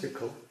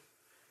identical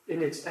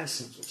in its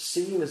essence, or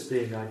seen as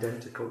being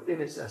identical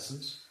in its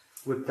essence,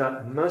 with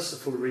that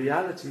merciful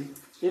reality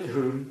in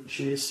whom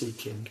she is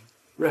seeking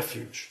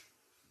refuge.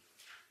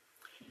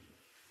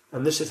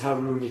 And this is how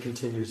Rumi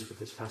continues with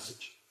this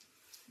passage.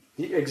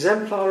 The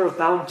exemplar of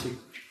bounty,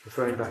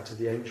 referring back to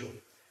the angel,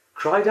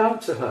 cried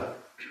out to her,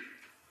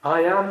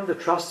 I am the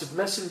trusted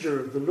messenger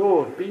of the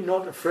Lord, be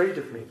not afraid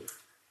of me.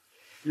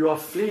 You are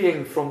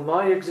fleeing from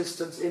my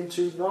existence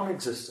into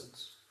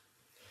non-existence.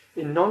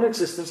 In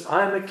non-existence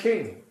I am a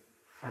king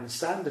and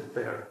standard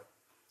bearer.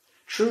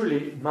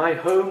 Truly, my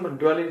home and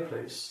dwelling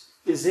place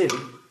is in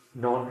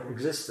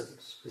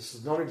non-existence. This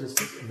is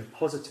non-existence in the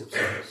positive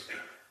sense,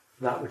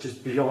 that which is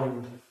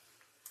beyond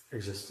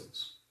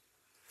existence.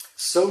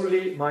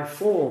 Solely my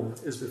form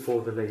is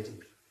before the lady.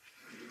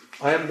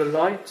 I am the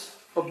light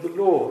of the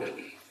Lord,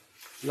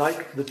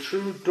 like the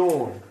true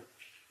dawn,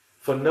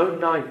 for no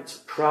night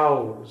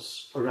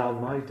prowls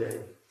around my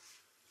day.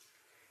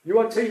 You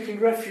are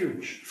taking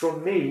refuge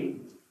from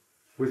me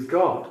with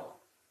God.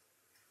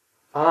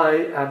 I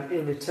am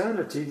in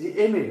eternity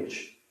the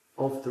image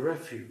of the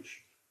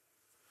refuge.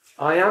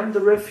 I am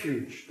the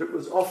refuge that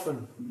was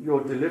often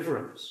your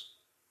deliverance.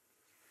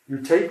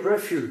 You take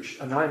refuge,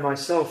 and I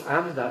myself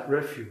am that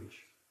refuge.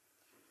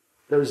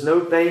 There is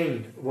no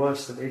bane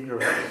worse than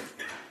ignorance.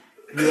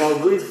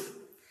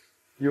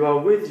 You are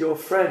with your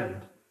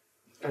friend,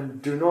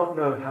 and do not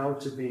know how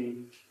to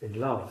be in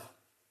love.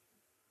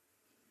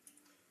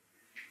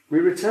 We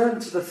return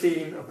to the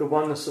theme of the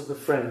oneness of the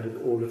friend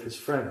with all of his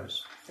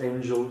friends,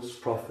 angels,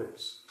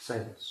 prophets,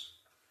 saints.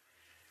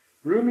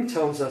 Rumi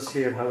tells us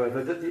here,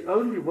 however, that the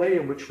only way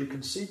in which we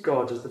can see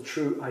God as the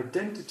true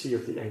identity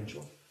of the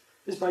angel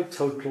is by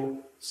total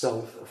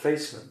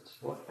self-effacement,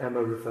 what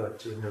Emma referred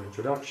to in her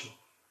introduction.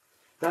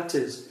 That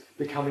is,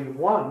 becoming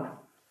one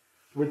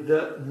with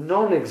the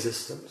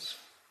non-existence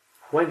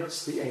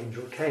whence the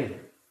angel came,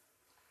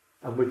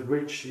 and with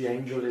which the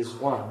angel is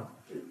one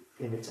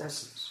in its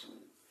essence.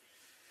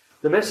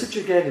 The message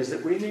again is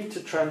that we need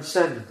to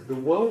transcend the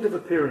world of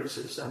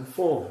appearances and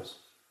forms.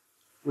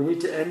 We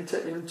need to enter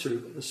into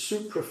the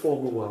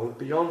supraformal world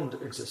beyond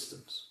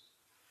existence,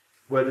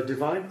 where the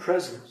divine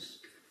presence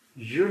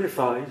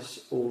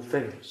unifies all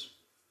things.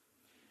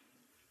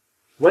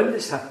 When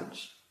this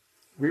happens,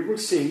 we will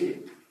see,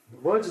 in the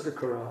words of the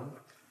Quran,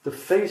 the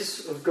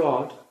face of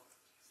God,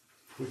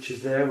 which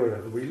is there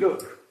wherever we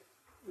look.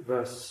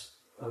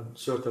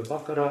 Surah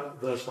Al-Baqarah,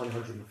 verse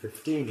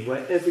 115.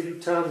 Wherever you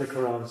turn, the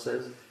Quran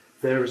says,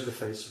 there is the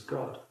face of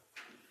God.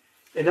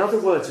 In other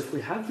words, if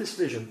we have this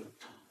vision,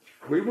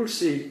 we will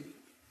see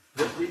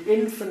that the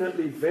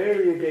infinitely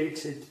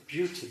variegated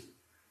beauty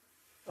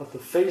of the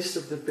face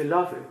of the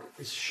beloved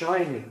is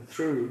shining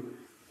through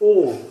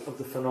all of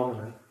the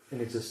phenomena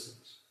in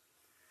existence.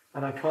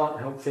 And I can't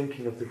help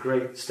thinking of the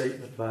great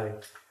statement by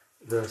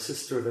the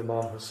sister of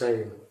Imam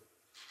Hussein,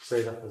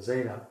 Sayyidat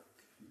Zainab,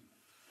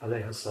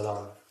 alayhi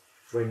salam,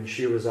 when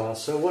she was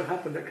asked, so what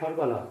happened at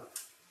Karbala?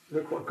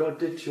 Look what God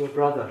did to your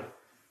brother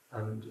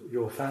and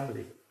your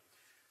family.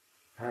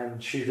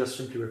 And she just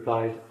simply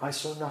replied, I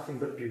saw nothing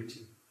but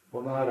beauty.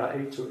 وَمَا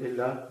رَأَيْتُ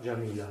إِلَّا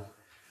جَمِيلًا.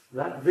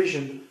 That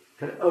vision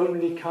can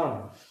only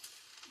come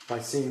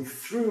by seeing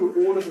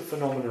through all of the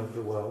phenomena of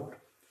the world,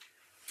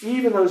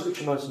 even those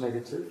which are most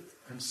negative,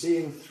 and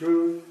seeing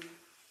through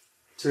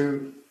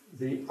to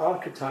the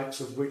archetypes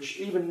of which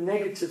even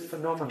negative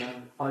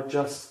phenomena are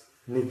just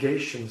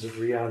negations of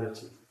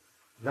reality.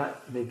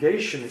 That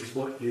negation is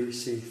what you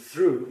see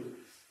through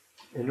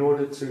in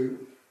order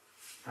to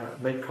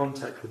make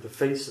contact with the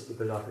face of the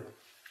beloved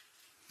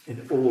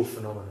in all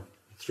phenomena,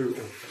 through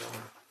all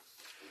phenomena.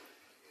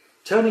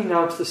 Turning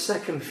now to the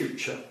second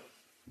feature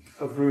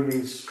of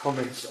Rumi's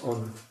comments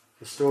on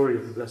the story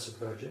of the Blessed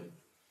Virgin,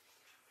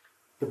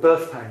 the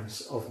birth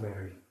pangs of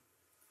Mary.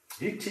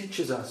 He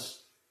teaches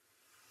us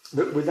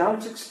that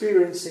without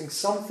experiencing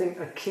something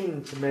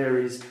akin to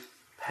Mary's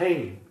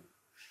pain,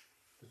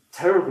 the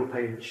terrible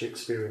pain that she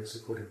experienced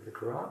according to the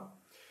Quran,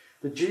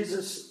 the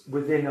Jesus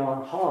within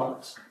our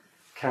heart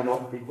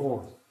cannot be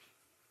born.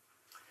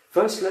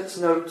 First, let's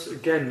note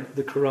again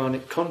the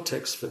Quranic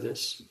context for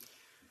this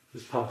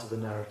as part of the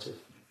narrative.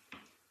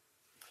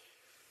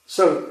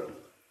 So,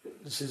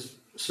 this is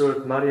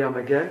Surah Maryam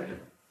again,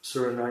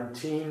 Surah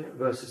 19,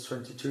 verses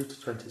 22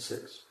 to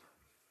 26.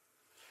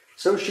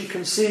 So she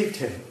conceived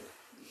him,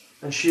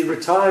 and she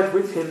retired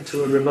with him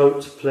to a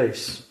remote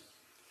place.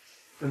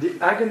 And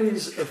the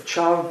agonies of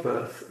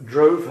childbirth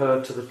drove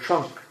her to the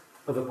trunk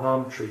of a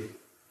palm tree.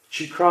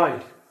 She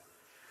cried,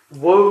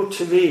 Woe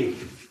to me!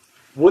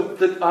 Would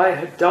that I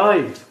had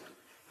died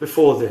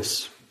before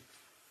this,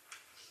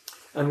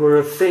 and were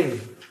a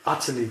thing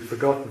utterly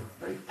forgotten.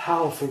 Very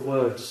powerful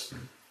words.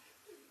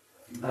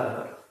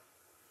 Ya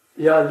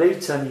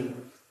laytani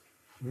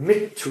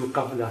mittu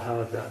qabla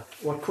hadha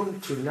wa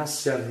kuntu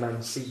nasyan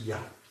mansiya.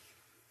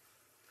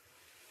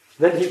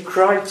 Then he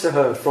cried to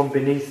her from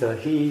beneath her,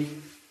 he,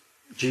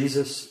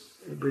 Jesus,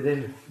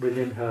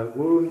 within her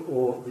womb,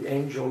 or the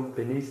angel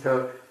beneath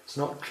her. It's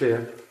not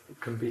clear, it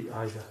can be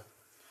either.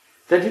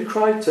 Then he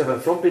cried to her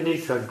from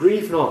beneath her,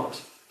 Grieve not,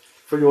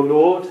 for your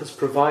Lord has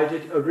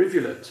provided a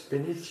rivulet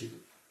beneath you.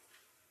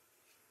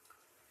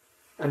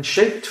 And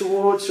shape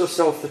towards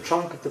yourself the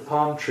trunk of the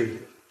palm tree.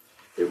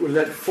 It will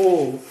let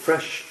fall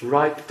fresh,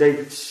 ripe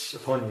dates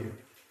upon you.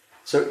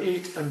 So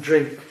eat and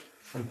drink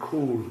and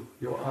cool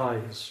your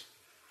eyes.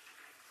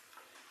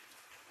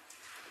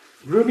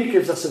 Rumi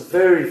gives us a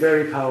very,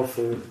 very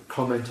powerful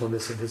comment on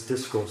this in his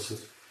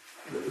discourses.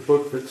 The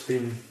book that's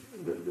been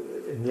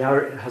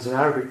has an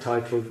Arabic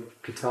title,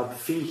 Kitab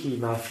Fihi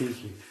Ma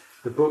Fihi,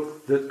 the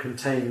book that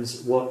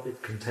contains what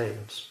it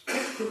contains.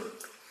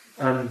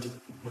 And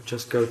we'll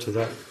just go to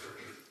that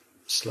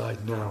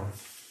slide now.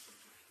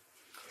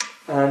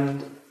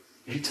 And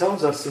he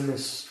tells us in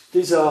this,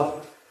 these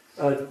are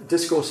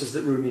discourses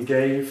that Rumi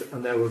gave,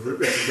 and they were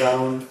written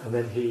down, and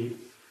then he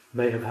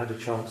may have had a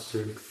chance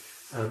to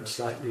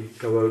slightly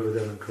go over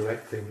them and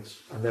correct things.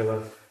 And they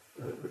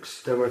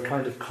were a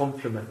kind of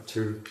complement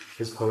to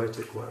his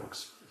poetic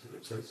works.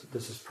 So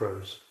this is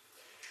prose.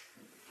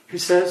 He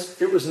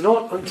says, It was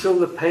not until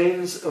the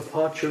pains of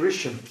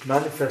parturition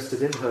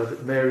manifested in her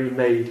that Mary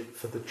made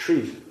for the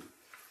tree.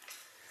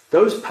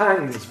 Those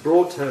pangs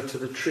brought her to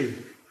the tree,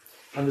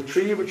 and the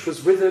tree which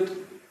was withered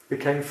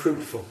became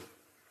fruitful.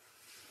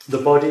 The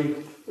body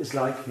is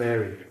like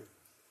Mary.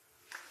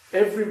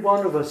 Every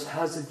one of us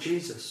has a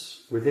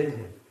Jesus within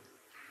him.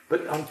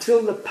 But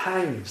until the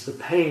pangs, the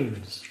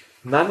pains,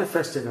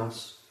 manifest in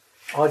us,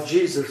 our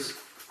Jesus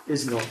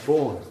is not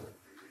born.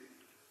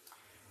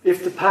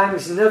 If the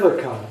pangs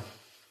never come,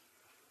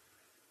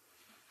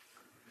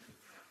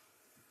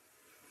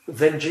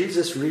 then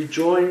Jesus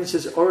rejoins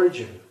his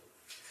origin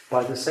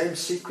by the same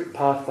secret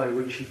path by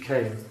which he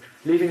came,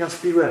 leaving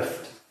us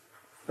bereft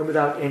and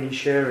without any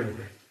share in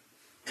him.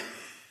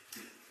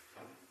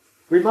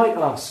 We might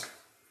ask,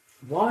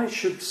 why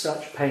should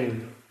such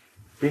pain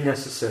be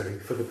necessary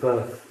for the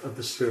birth of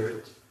the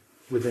Spirit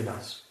within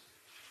us?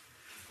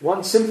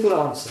 One simple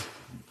answer,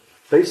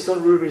 based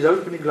on Rumi's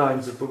opening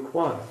lines of Book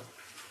 1,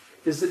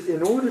 is that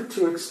in order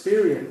to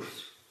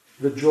experience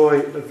the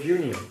joy of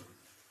union,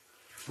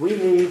 we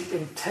need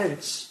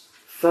intense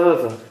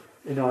fervour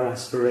in our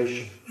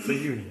aspiration for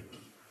union.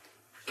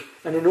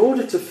 And in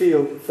order to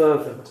feel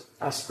fervent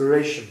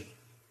aspiration,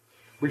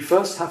 we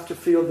first have to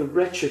feel the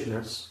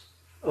wretchedness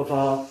of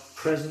our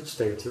present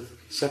state of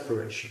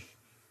separation.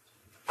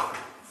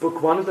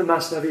 Book 1 of the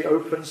Mathnawi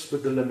opens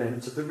with the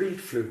lament of the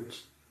reed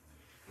flute,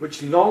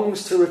 which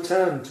longs to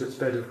return to its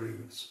bed of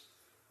reeds.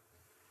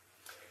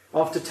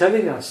 After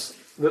telling us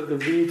that the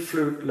reed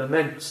flute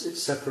laments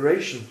its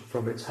separation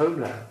from its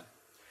homeland,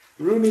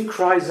 Rumi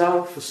cries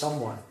out for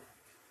someone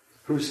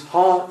whose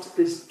heart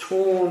is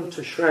torn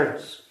to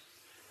shreds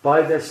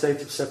by their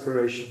state of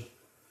separation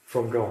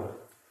from God.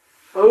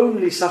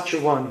 Only such a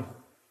one,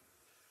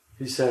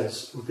 he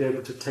says, will be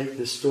able to take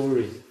this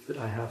story that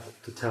I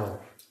have to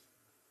tell.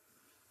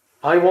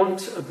 I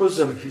want a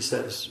bosom, he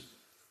says.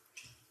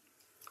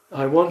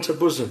 I want a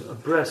bosom, a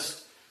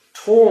breast,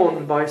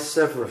 torn by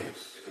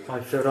severance, by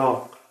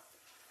firaq,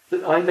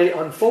 that I may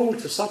unfold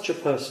to such a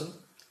person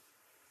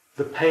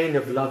the pain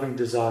of loving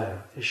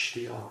desire,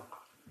 ishtiyaq.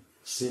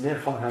 Sine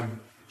khaham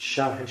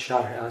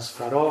sharh az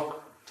faraq,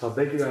 ta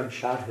beguyam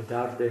sharh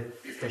darde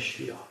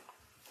ishtiyaq.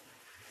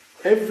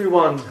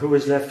 Everyone who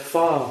is left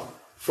far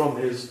from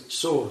his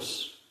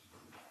source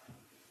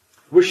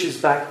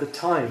wishes back the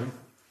time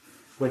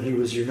when he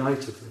was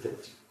united with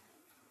it.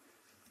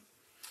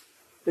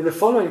 In the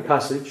following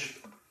passage,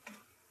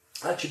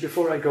 actually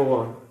before I go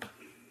on,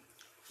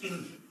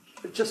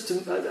 just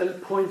a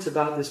point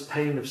about this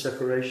pain of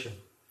separation.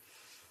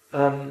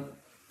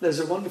 There's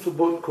a wonderful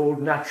book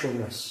called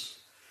Naturalness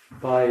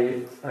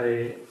by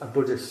a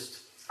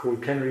Buddhist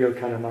called Kenryo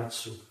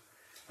Kanematsu.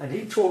 And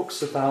he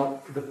talks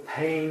about the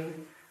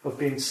pain of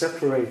being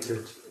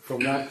separated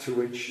from that to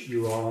which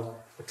you are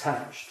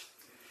attached.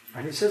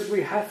 And he says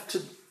we have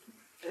to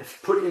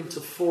put into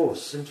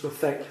force, into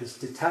effect, this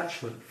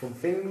detachment from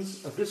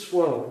things of this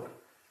world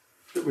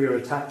that we are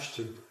attached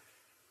to.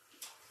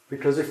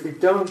 Because if we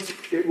don't,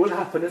 it will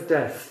happen at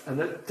death. And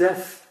at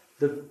death,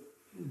 the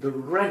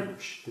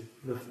wrench,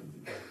 the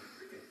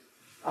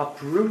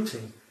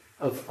uprooting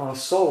of our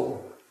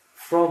soul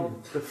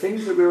from the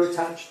things that we're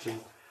attached to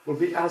will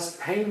be as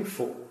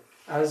painful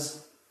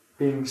as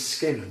being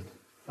skinned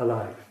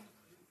alive.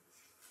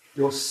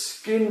 Your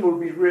skin will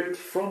be ripped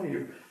from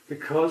you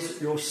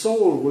because your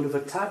soul will have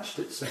attached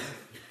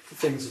itself to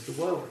things of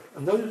the world.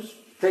 And those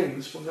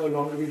things will no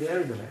longer be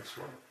there in the next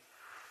world.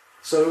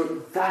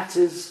 So that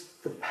is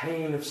the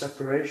pain of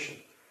separation.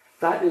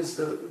 That is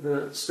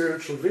the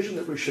spiritual vision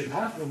that we should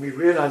have when we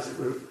realize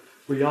that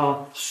we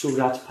are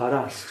surat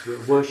parast,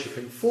 we're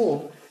worshipping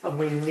form, and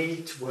we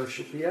need to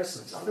worship the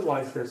essence.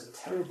 Otherwise there's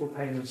terrible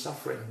pain and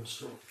suffering in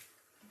store.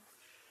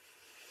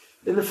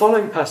 In the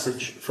following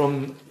passage,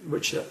 from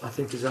which I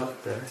think is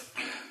up there,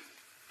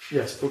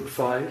 yes, Book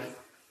 5,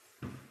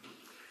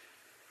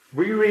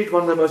 we read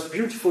one of the most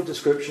beautiful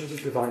descriptions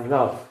of divine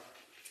love.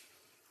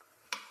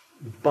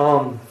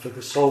 Balm for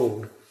the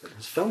soul that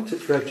has felt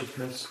its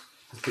wretchedness,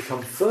 has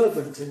become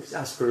fervent in its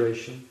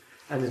aspiration,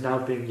 and is now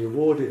being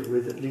rewarded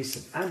with at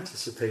least an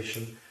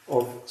anticipation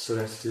of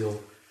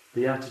celestial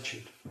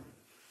beatitude.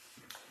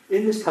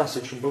 In this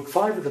passage from Book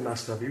 5 of the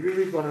Mathnawi, we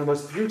read one of the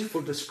most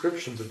beautiful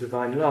descriptions of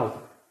divine love,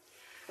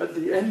 at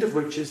the end of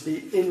which is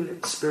the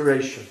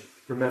inspiration.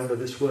 Remember,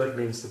 this word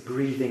means the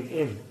breathing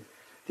in.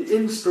 The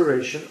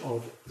inspiration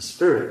of the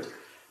Spirit,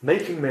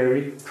 making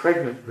Mary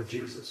pregnant with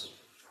Jesus,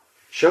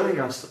 showing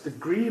us that the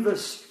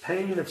grievous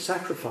pain of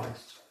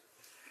sacrifice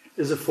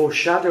is a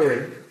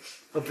foreshadowing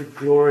of the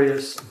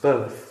glorious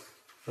birth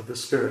of the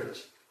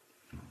Spirit.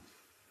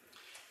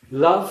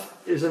 Love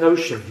is an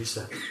ocean, he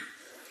says.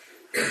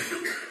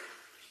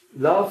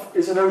 Love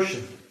is an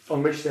ocean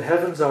on which the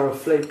heavens are a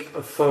flake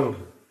of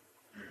foam.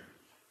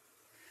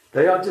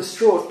 They are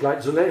distraught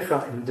like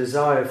Zuleika in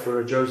desire for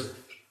a Joseph.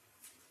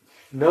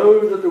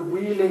 Know that the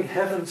wheeling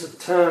heavens are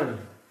turned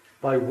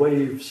by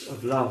waves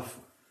of love.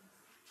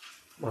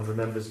 One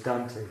remembers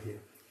Dante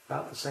here,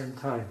 about the same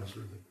time as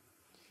Rumi.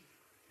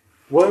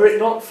 Were it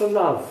not for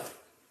love,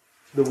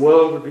 the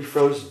world would be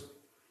frozen.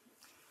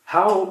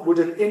 How would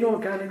an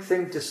inorganic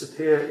thing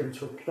disappear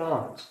into a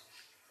plant?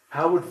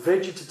 How would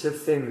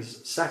vegetative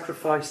things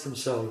sacrifice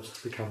themselves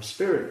to become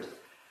spirit?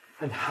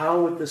 And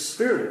how would the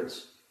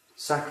spirit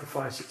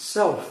sacrifice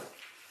itself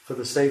for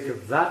the sake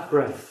of that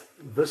breath,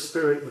 the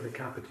Spirit with a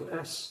capital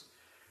S,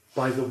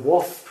 by the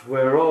waft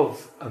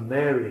whereof a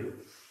Mary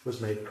was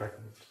made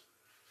pregnant?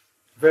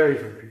 Very,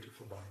 very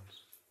beautiful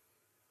lines.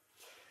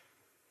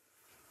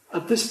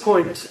 At this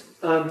point,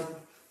 in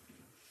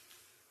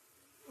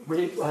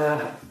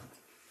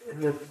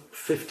the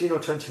 15 or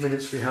 20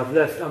 minutes we have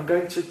left, I'm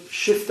going to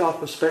shift our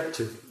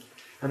perspective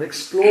and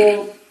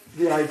explore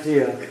the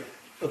idea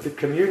of the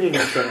communion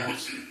of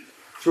friends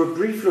through a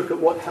brief look at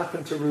what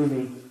happened to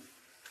Rumi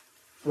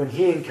when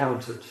he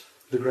encountered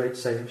the great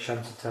saint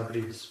Shams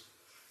Tabriz.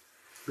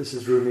 This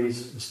is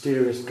Rumi's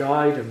mysterious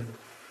guide and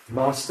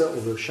master,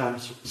 although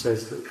Shams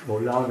says that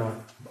Maulana,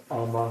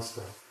 our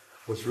master,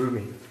 was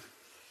Rumi.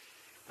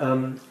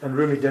 And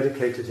Rumi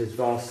dedicated his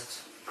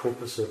vast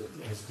corpus of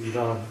his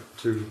divan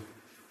to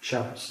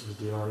Shams,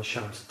 the divan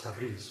Shams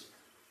Tabriz.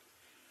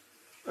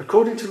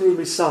 According to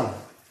Rumi's son,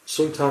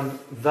 Sultan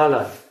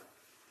Valad,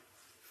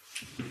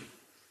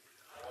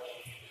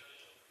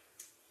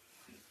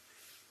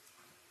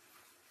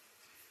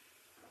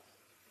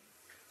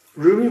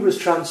 Rumi was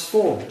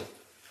transformed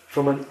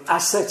from an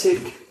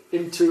ascetic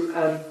into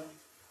an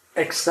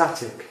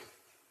ecstatic.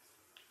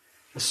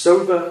 A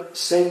sober,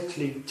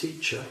 saintly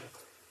teacher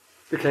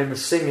became a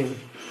singing,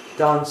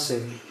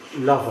 dancing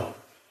lover.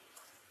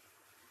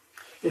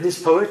 In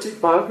his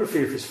poetic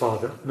biography of his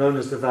father, known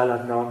as the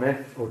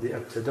Valadnameh or the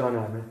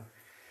Ibtidanameh,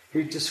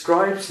 he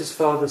describes his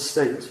father's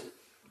state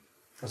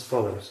as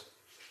follows.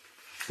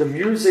 The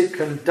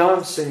music and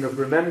dancing of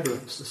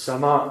remembrance, the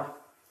sama',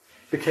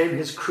 became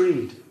his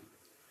creed,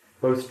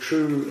 both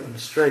true and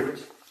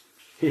straight.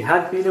 He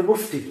had been a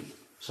mufti,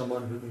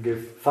 someone who can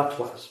give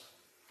fatwas.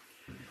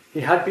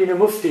 He had been a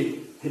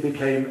mufti, he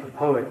became a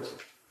poet.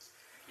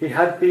 He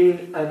had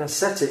been an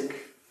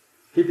ascetic,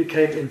 he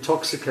became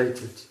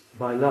intoxicated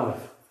by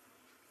love.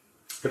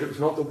 But it was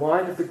not the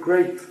wine of the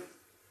grape.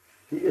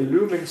 The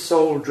illumined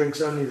soul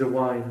drinks only the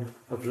wine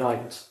of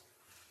light.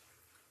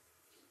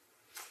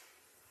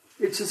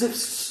 It's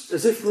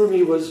as if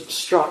Rumi was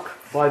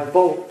struck by a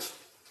bolt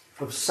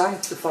of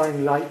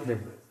sanctifying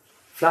lightning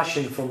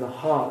flashing from the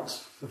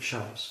heart of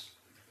Shams.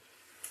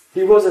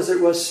 He was, as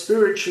it were,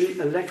 spiritually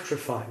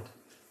electrified,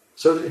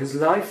 so that his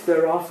life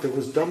thereafter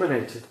was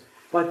dominated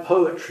by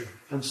poetry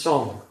and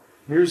song,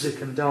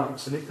 music and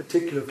dance, and in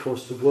particular, of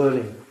course, the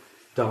whirling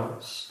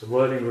dance, the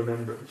whirling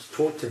remembrance,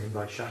 taught to him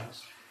by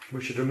Shams.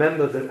 We should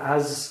remember that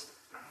as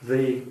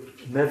the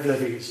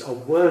Mevlevis are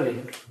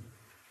whirling,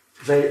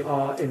 they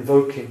are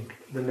invoking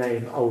the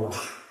name Allah,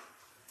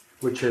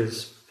 which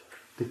is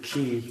the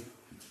key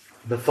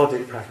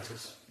methodic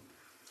practice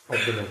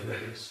of the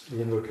Mevlevis,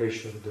 the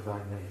invocation of the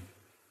divine name.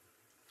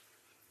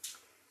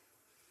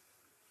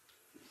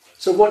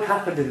 So what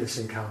happened in this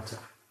encounter,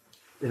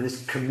 in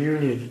this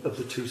communion of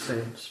the two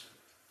saints?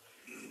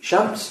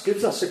 Shams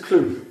gives us a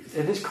clue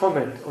in his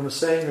comment on a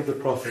saying of the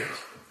Prophet.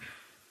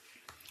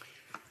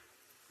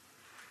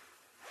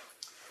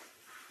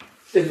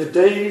 In the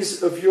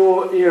days of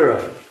your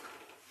era,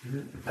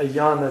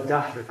 Ayana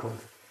Dahrakum,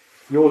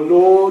 your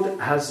Lord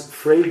has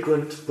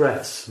fragrant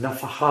breaths,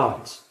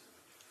 nafahat,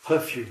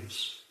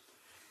 perfumes,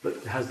 but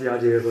it has the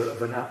idea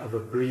of a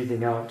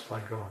breathing out by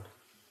God.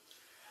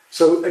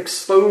 So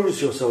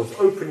expose yourselves,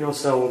 open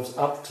yourselves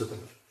up to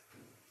them.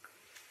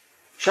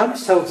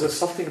 Shams tells us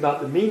something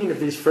about the meaning of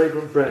these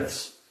fragrant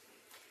breaths.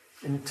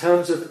 In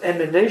terms of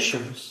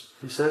emanations,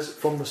 he says,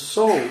 from the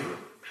soul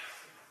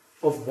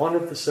of one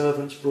of the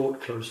servants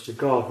brought close to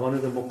God, one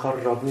of the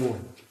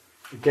muqarrabun.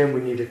 Again,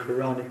 we need a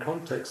Quranic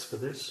context for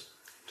this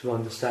to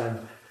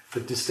understand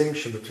the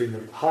distinction between the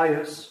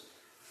pious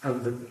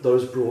and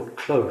those brought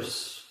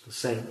close, the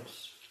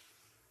saints.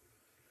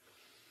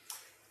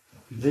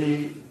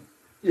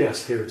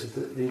 Yes, here it is,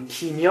 the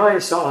kimyai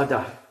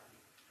sa'adah.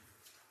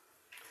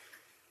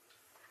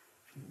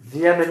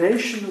 The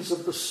emanations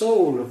of the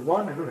soul of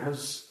one who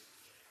has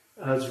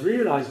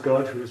realized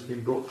God, who has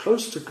been brought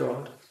close to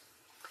God,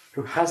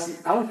 who has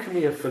the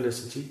alchemy of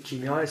felicity,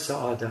 kimyai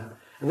sa'adah.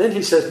 And then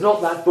he says,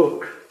 not that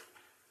book,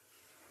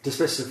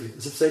 dismissively,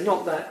 as if to say,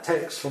 not that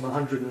text from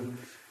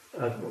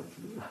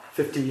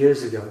 150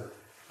 years ago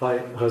by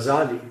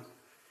Ghazali,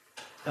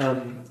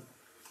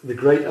 the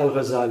great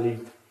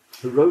Al-Ghazali,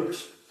 who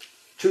wrote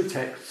two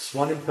texts,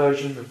 one in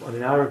Persian and one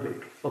in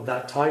Arabic, of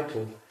that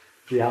title,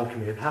 The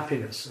Alchemy of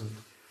Happiness. And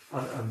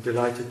I'm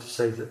delighted to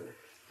say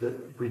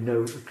that we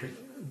know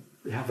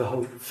we have a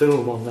whole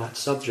film on that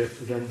subject,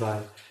 again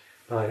by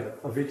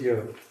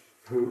Ovidio,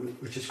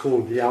 which is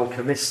called The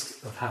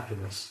Alchemist of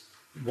Happiness.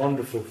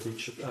 Wonderful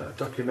feature,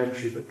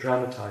 documentary but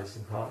dramatized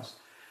in parts,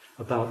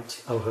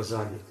 about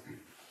Al-Ghazali.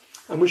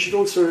 And we should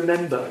also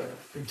remember,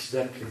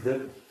 incidentally,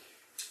 that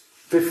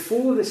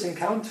before this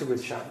encounter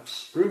with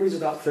Shams, Rumi is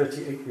about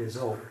 38 years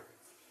old.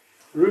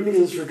 Rumi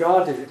is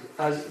regarded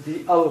as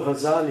the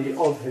Al-Ghazali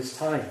of his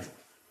time.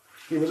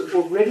 He was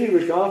already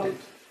regarded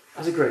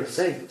as a great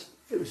saint.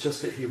 It was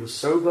just that he was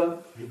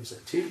sober, he was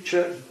a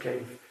teacher, he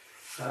gave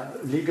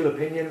legal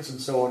opinions and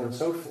so on and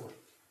so forth.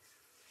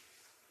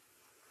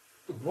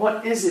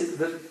 What is it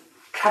that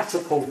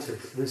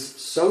catapulted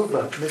this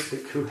sober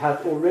mystic who had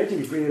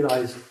already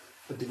realized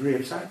a degree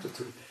of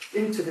sanctity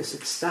into this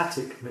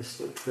ecstatic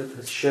mystic that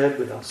has shared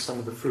with us some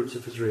of the fruits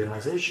of his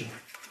realization?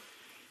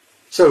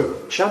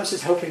 So Shams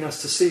is helping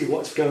us to see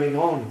what's going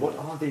on. What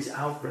are these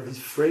outbreaths, these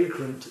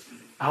fragrant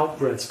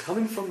outbreaths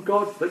coming from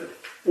God, but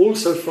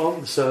also from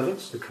the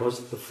servants,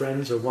 because the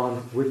friends are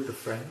one with the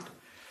friend.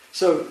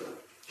 So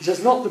he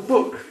says, not the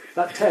book,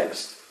 that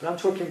text, but I'm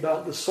talking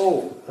about the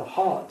soul, the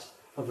heart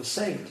of a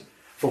saint,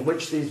 from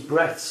which these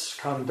breaths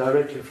come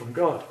directly from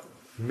God,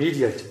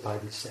 mediated by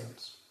these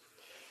saints.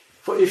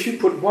 For if you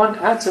put one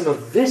atom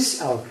of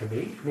this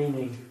alchemy,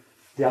 meaning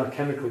the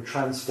alchemical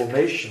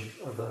transformation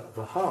of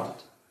the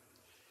heart,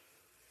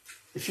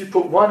 if you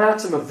put one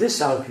atom of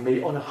this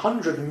alchemy on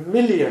 100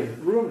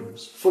 million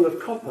rooms full of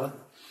copper,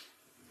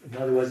 in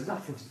other words,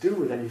 nothing to do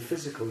with any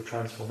physical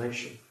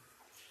transformation,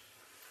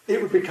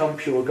 it would become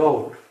pure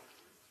gold.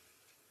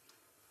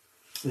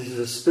 This is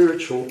a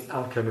spiritual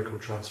alchemical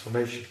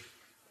transformation.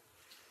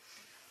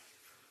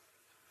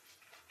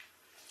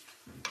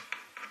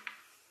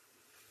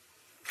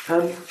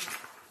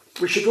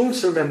 We should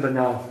also remember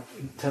now,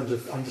 in terms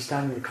of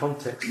understanding the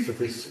context of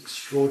this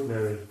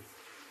extraordinary,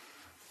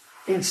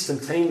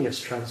 instantaneous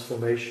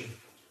transformation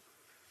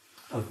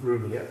of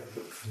Rumi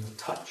from the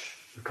touch,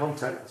 the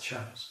contact with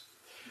Shams,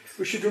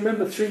 we should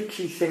remember three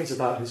key things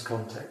about his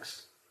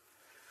context.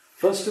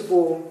 First of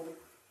all,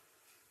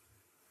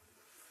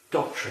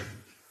 doctrine.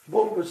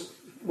 What was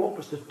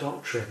the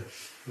doctrine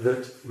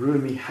that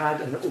Rumi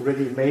had and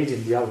already made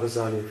in the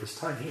Al-Ghazali of his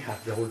time? He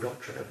had the whole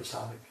doctrine of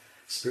Islamic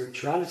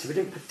spirituality, but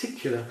in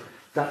particular,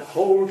 that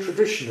whole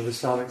tradition of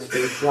Islamic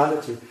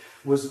spirituality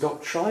was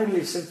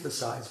doctrinally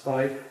synthesized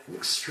by an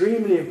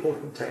extremely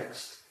important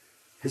text,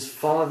 his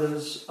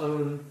father's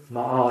own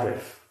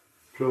ma'arif,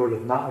 plural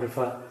of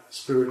ma'rifah,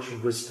 spiritual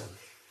wisdom.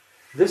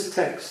 This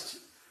text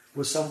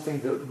was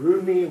something that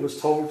Rumi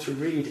was told to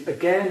read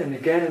again and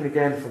again and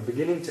again from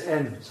beginning to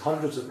end,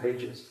 hundreds of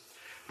pages,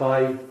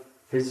 by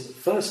his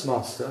first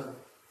master,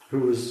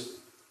 who was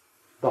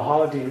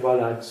Bahauddin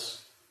Walad's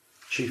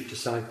chief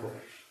disciple.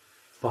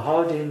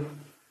 Bahauddin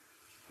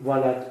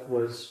Walad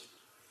was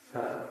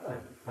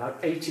about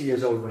 80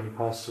 years old when he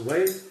passed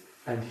away,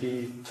 and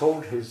he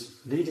told his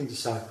leading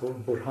disciple,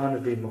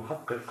 Burhanuddin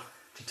Muhakkak,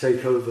 to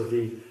take over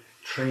the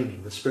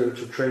training, the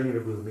spiritual training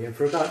of Rumi. And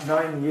for about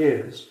 9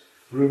 years,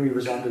 Rumi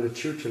was under the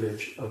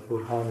tutelage of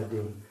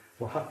Burhanuddin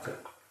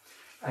Muhakkak.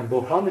 And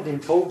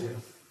Burhanuddin told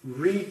him,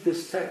 read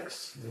this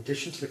text, in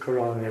addition to the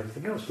Quran and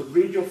everything else, but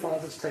read your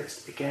father's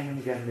text again and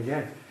again and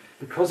again,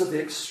 because of the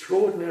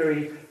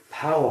extraordinary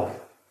power,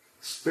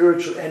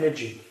 spiritual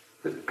energy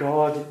that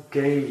God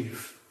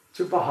gave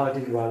to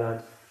Bahauddin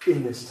Walad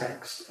in this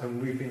text.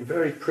 And we've been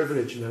very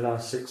privileged in the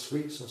last 6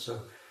 weeks or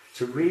so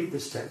to read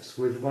this text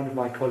with one of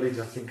my colleagues,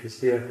 I think is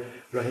here,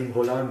 Rahim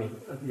Gholami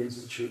at the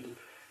Institute.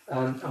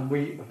 And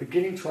we are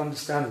beginning to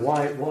understand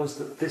why it was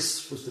that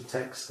this was the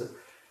text that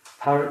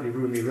apparently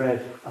Rumi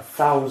read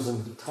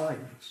 1,000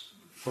 times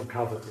from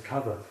cover to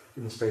cover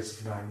in the space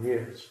of 9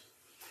 years.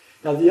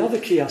 Now, the other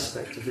key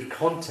aspect of the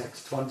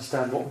context to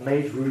understand what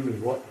made Rumi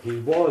what he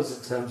was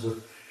in terms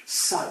of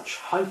such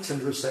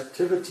heightened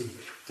receptivity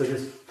to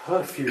this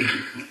perfume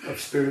of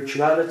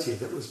spirituality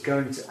that was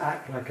going to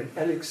act like an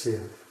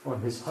elixir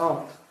on his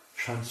heart,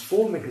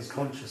 transforming his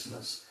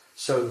consciousness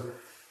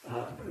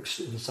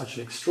in such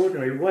an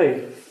extraordinary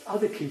way. The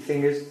other key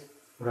thing is,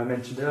 what I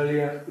mentioned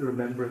earlier, the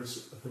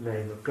remembrance of the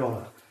name of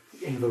God,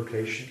 the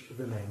invocation of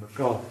the name of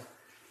God.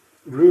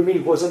 Rumi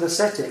was an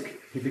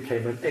ascetic, he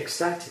became an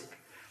ecstatic.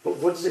 But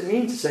what does it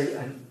mean to say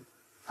an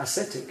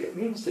ascetic? It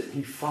means that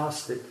he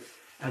fasted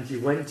and he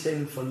went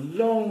in for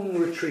long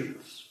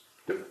retreats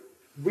that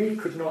we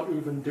could not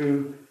even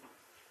do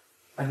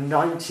a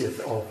 90th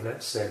of,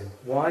 let's say.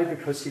 Why?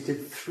 Because he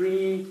did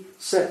 3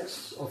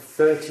 sets of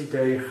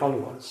 30-day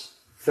khalwas,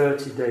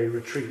 30-day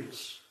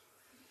retreats.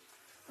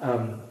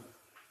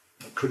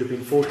 It could have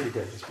been 40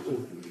 days,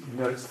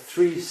 but it's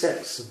 3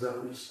 sets of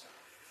those.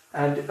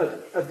 And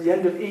at the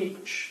end of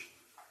each,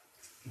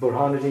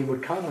 Burhanuddin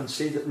would come and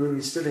see that Rumi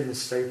is still in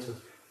this state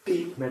of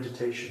deep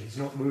meditation. He's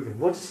not moving.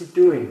 What is he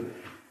doing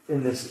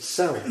in this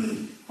cell?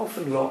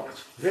 Often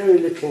locked, very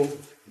little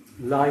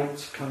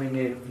light coming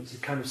in. It's a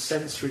kind of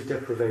sensory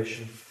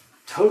deprivation.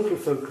 Total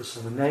focus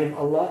on the name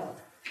Allah,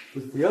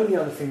 with the only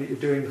other thing that you're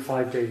doing, the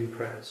 5 daily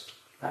prayers.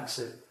 That's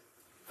it.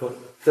 For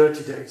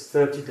 30 days,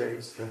 30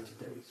 days, 30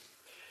 days.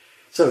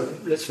 So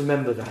let's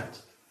remember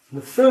that.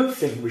 And the third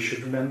thing we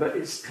should remember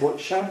is what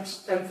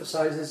Shams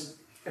emphasizes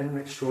in an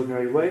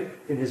extraordinary way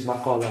in his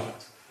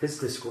maqalat, his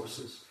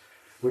discourses,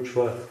 which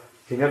were,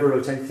 he never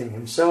wrote anything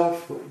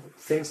himself, but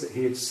things that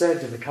he had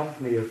said in the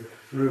company of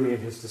Rumi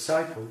and his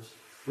disciples,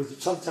 were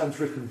sometimes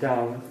written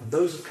down, and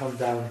those have come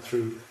down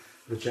through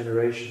the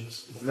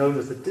generations, known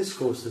as the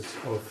discourses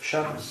of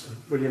Shams. And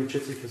William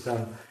Chittick has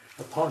done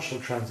a partial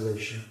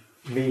translation,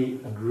 Me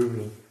and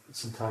Rumi,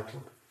 it's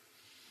entitled.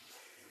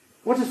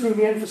 What does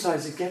Rumi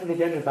emphasize again and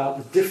again about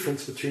the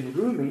difference between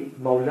Rumi,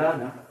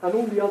 Maulana, and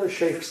all the other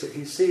sheikhs that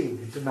he's seen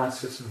in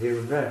Damascus and here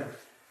and there?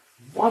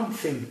 One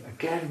thing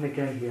again and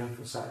again he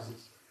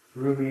emphasizes,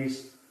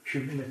 Rumi's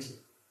humility.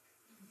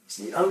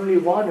 He's the only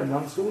one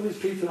amongst all these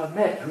people I've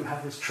met who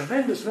have this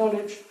tremendous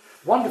knowledge,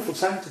 wonderful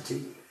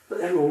sanctity, but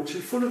they're all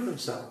too full of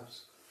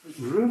themselves.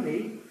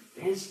 Rumi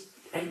is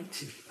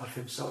empty of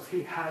himself.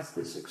 He has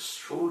this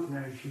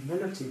extraordinary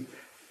humility.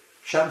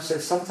 Shams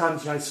says,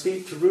 sometimes when I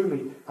speak to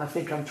Rumi, I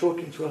think I'm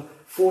talking to a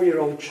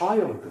 4-year-old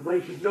child, the way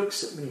he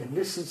looks at me and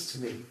listens to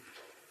me.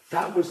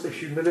 That was the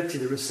humility,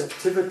 the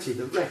receptivity,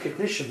 the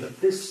recognition that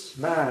this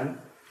man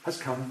has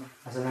come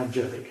as an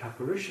angelic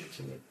apparition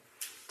to me.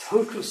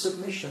 Total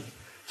submission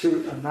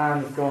to a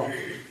man of God.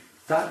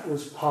 That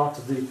was part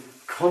of the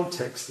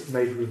context that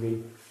made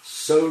Rumi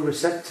so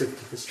receptive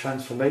to this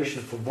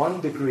transformation from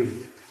one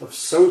degree of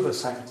sober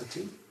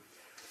sanctity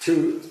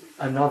to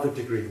another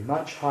degree,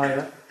 much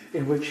higher,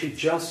 in which he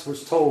just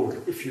was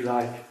told, if you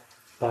like,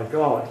 by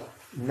God,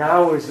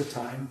 now is the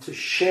time to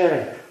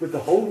share with the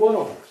whole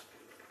world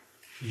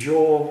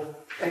your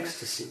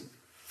ecstasy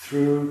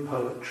through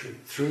poetry,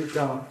 through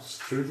dance,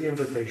 through the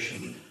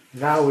invocation.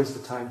 Now is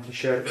the time to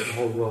share it with the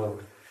whole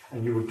world.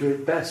 And you will do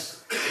it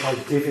best by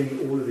giving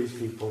all of these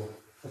people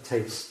a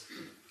taste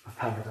of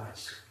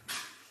paradise.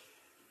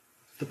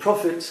 The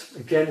Prophet,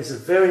 again, is a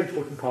very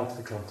important part of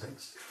the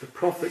context. The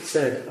Prophet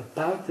said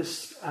about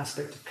this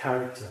aspect of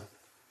character,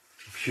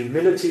 of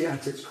humility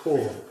at its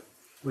core,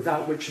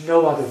 without which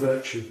no other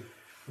virtue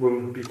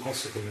will be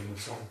possible in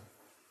the soul.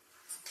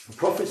 The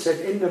Prophet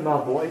said,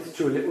 إِنَّمَا بُعِثْتُ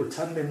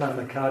لِأُتَمِّمَ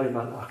مَكَارِمَ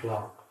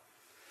الْأَخْلَاقِ.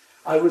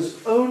 I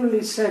was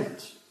only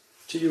sent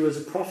to you as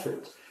a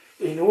prophet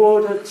in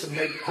order to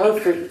make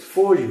perfect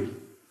for you,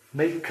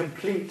 make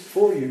complete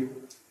for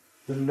you,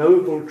 the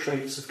noble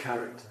traits of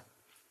character.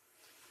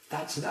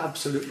 That's an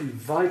absolutely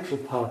vital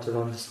part of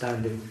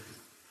understanding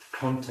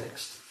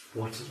context,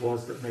 what it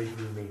was that made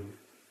Rumi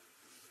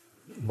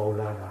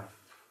Maulana.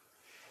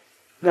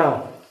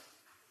 Now,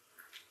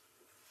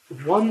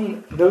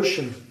 one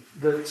notion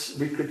that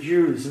we could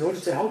use in order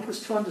to help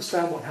us to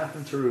understand what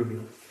happened to Rumi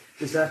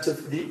is that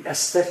of the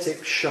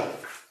aesthetic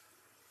shock.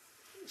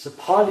 It's a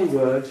Pali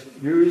word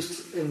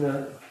used in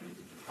the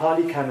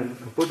Pali canon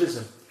of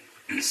Buddhism,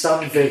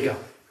 samvega.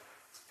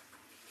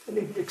 And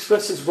it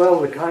expresses well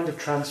the kind of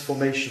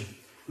transformation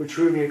which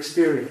Rumi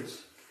experienced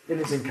in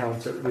his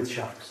encounter with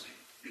Shaks.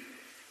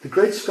 The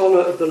great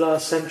scholar of the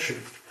last century,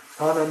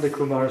 Ananda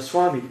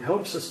Kumaraswamy,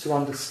 helps us to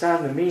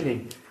understand the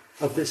meaning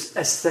of this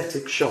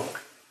aesthetic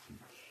shock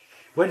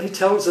when he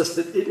tells us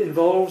that it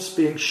involves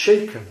being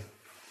shaken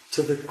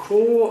to the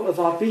core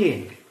of our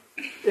being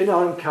in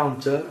our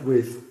encounter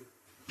with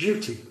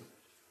beauty.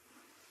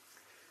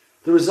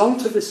 The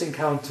result of this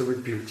encounter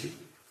with beauty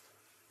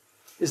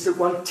is that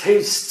one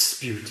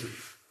tastes beauty.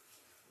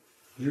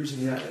 Using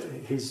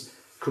his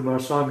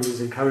Kumaraswamy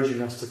is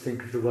encouraging us to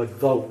think of the word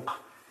dhawq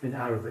in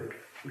Arabic,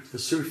 which the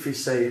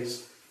Sufis say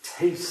is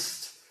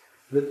taste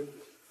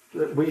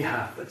that we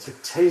have. It's a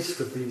taste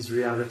of these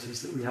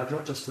realities that we have,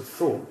 not just a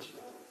thought.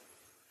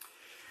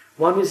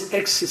 One is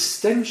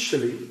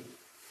existentially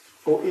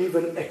or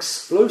even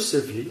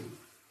explosively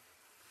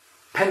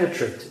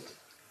penetrated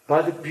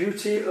by the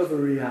beauty of a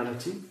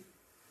reality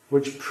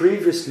which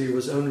previously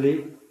was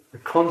only a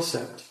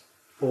concept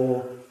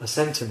or a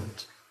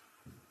sentiment.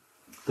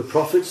 The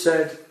Prophet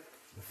said,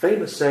 the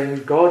famous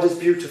saying, God is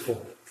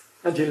beautiful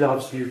and he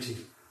loves beauty.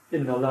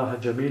 Inna Allaha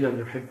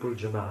jamilan yuhibbul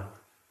jamal.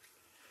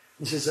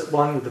 This is at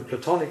one with the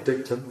Platonic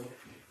dictum,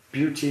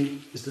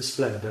 beauty is the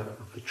splendour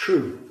of the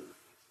true.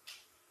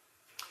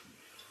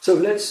 So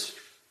let's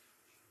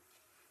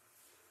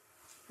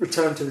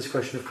return to this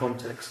question of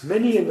context.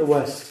 Many in the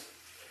West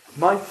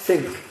might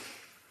think,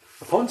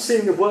 upon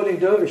seeing the whirling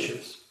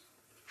dervishes,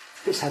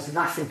 this has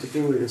nothing to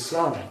do with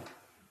Islam.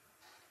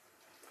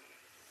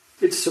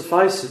 It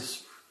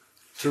suffices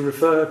to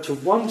refer to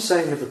one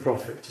saying of the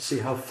Prophet to see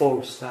how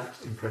false that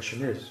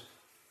impression is.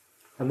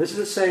 And this is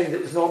a saying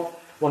that is not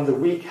one of the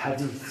weak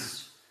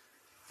hadiths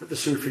that the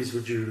Sufis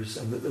would use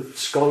and that the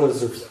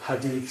scholars of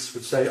hadiths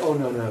would say, oh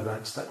no,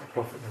 that's that the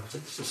Prophet knows.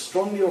 It's a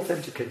strongly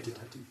authenticated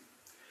hadith.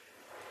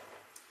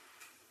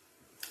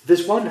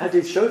 This one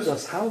hadith shows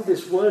us how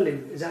this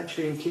whirling is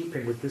actually in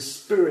keeping with the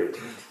spirit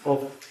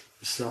of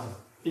Islam,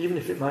 even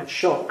if it might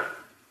shock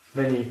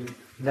many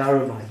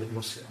narrow-minded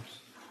Muslims.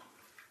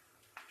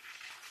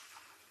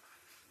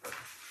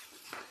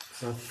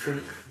 So I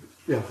think,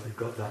 we've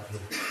got that here.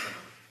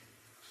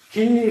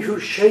 He who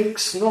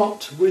shakes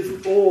not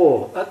with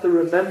awe at the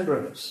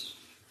remembrance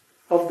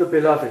of the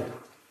beloved.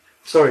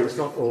 Sorry, it's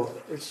not awe.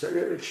 It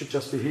should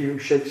just be he who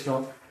shakes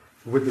not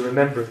with the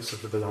remembrance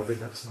of the beloved.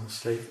 That's a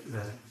mistake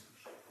there.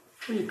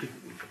 You could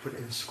put it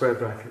in square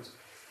brackets.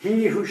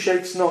 He who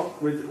shakes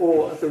not with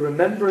awe at the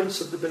remembrance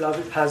of the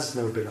beloved has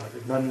no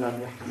beloved. Man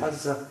lam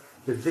yahfazza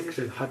bi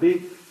dhikr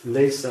al-habib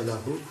laysa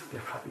lahu bi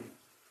habib.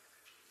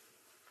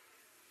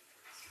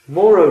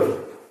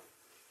 Moreover,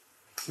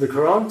 the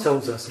Quran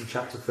tells us in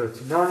chapter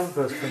 39,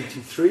 verse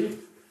 23,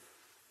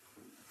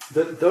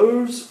 that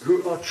those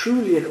who are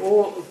truly in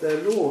awe of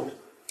their Lord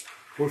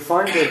will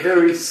find their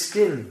very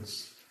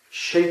skins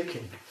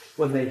shaking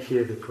when they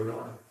hear the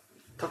Quran.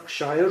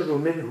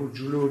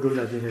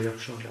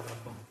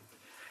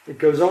 It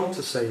goes on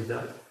to say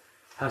that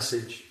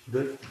passage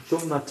that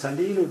ثُمَّ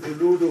تَلِينُ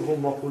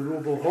جُلُودُهُمْ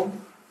وَقُلُوبُهُمْ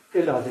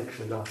إِلَى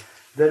ذِكْرِ اللَّهِ.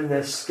 Then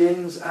their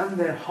skins and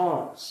their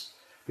hearts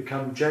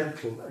become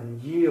gentle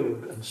and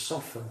yield and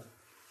soften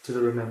to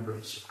the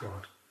remembrance of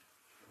God.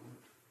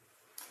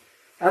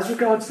 As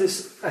regards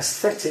this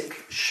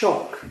aesthetic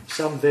shock,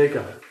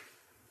 samvega,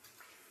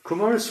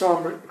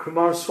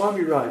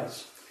 Kumaraswamy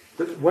writes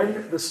that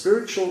when the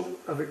spiritual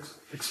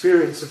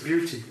experience of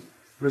beauty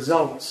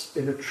results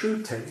in a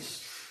true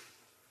taste,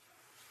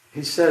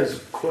 he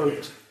says,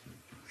 quote,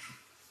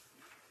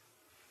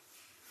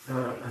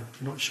 I'm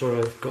not sure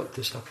I've got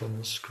this up on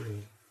the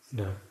screen.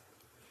 No.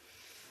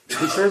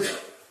 He says,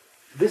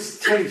 this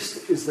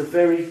taste is the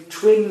very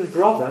twin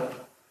brother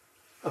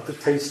of the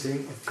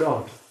tasting of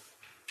God.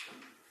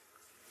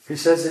 He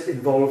says it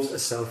involves a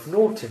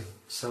self-naughting,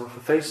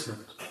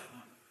 self-effacement.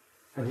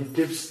 And he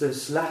gives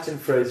this Latin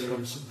phrase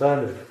from St.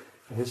 Bernard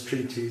in his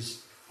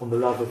treatise on the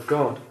love of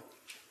God.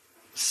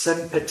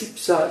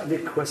 Sempetipsa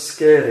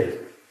liquescere,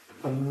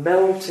 a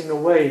melting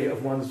away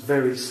of one's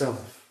very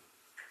self.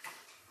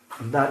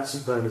 And that,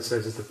 St. Bernard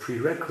says, is the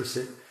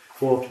prerequisite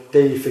for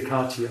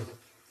deificatio,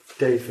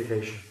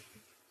 deification.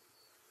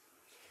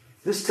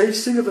 This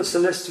tasting of a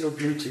celestial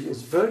beauty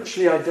is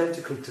virtually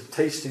identical to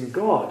tasting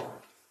God.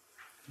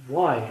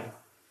 Why?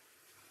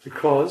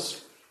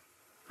 Because,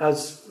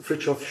 as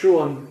Fritjof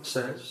Schuon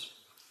says,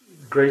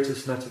 the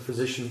greatest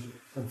metaphysician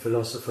and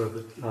philosopher of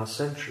the last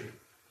century,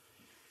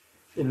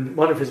 in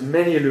one of his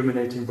many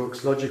illuminating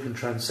books, Logic and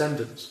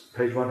Transcendence,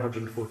 page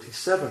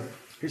 147,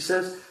 he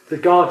says, the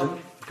Garden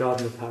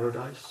of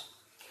Paradise,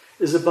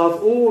 is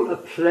above all a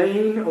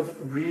plane of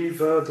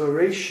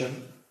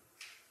reverberation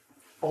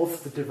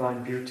of the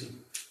divine beauty.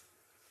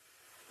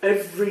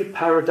 Every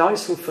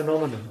paradisal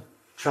phenomenon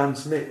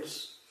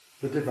transmits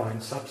the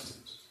divine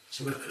substance.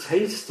 So a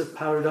taste of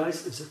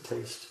paradise is a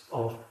taste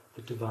of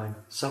the divine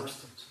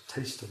substance, a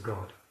taste of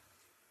God.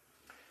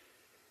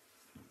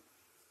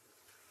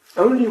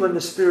 Only when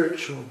the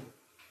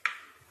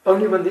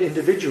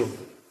individual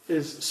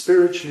is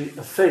spiritually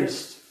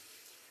effaced,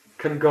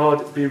 can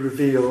God be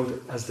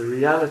revealed as the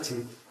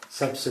reality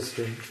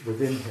subsisting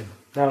within him.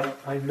 Now,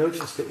 I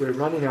noticed that we're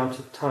running out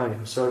of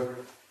time, so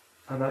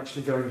I'm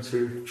actually going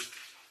to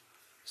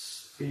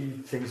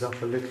speed things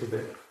up a little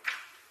bit.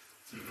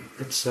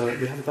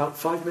 We have about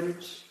 5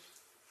 minutes.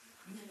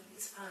 No,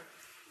 it's fine.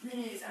 No,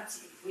 it's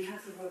absolutely. We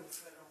have the room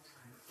for a long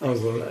time. Oh,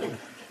 well,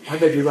 I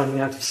may be running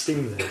out of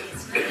steam there.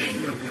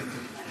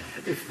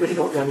 If we're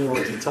not running out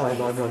of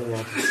time, I'm running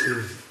out of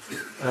steam.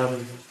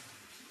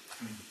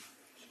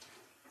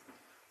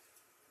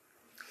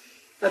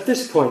 At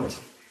this point,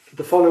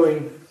 the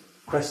following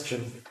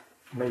question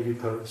may be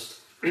posed.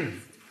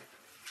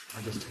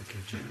 I'll just take a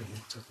drink of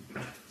water.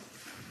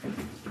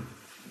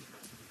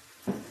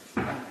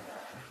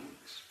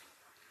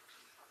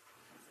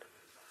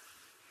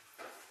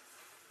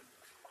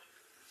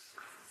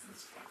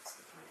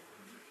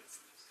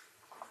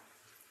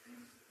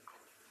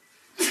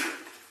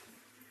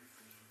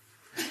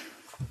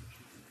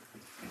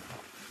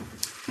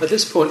 At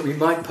this point, we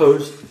might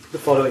pose the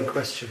following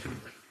question.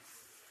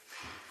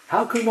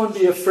 How can one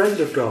be a friend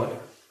of God?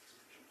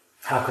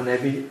 How can there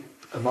be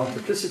a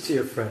multiplicity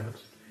of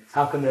friends?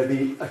 How can there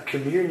be a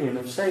communion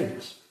of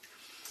saints?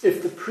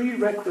 If the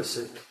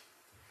prerequisite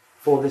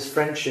for this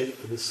friendship,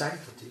 for this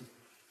sanctity,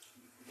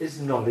 is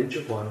knowledge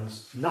of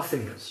one's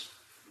nothingness.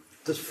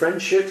 Does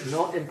friendship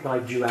not imply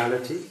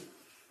duality?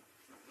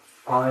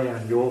 I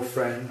am your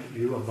friend,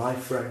 you are my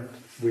friend,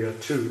 we are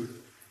two.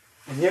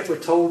 And yet we're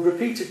told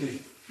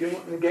repeatedly, you're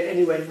not going to get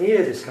anywhere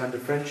near this kind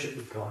of friendship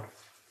with God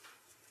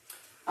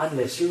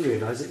unless you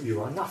realise that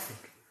you are nothing,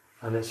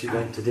 unless you've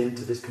entered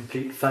into this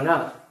complete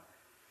fana.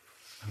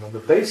 And on the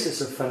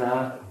basis of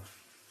fana,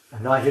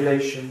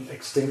 annihilation,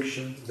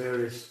 extinction,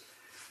 various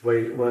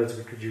words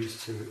we could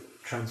use to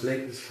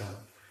translate this term.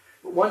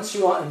 But once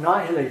you are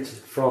annihilated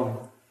from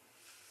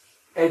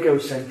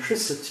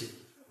egocentricity,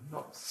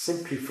 not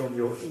simply from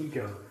your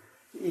ego,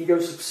 the ego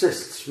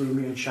subsists.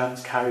 Rumi and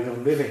Shams carried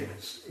on living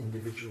as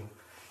individual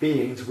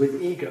beings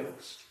with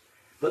egos.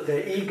 But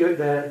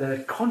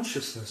their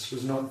consciousness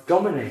was not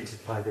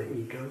dominated by their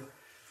ego,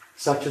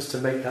 such as to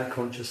make that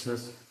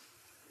consciousness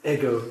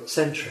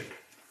egocentric.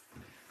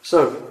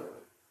 So,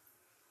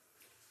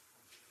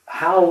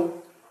 how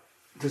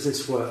does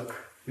this work?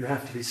 You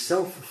have to be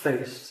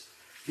self-effaced,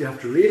 you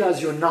have to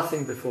realise you're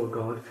nothing before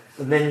God,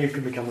 and then you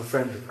can become a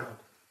friend of God.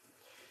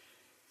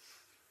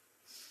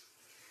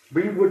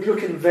 We would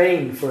look in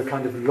vain for a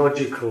kind of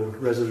logical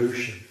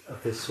resolution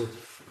of this sort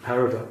of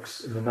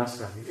paradox in the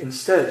Mathnawi.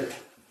 Instead,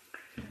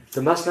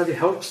 the Mathnawi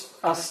helps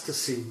us to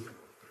see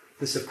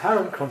this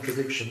apparent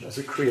contradiction as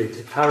a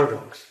created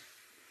paradox.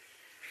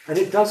 And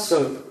it does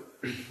so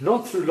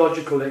not through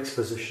logical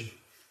exposition,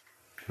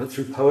 but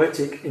through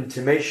poetic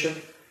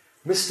intimation,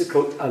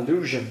 mystical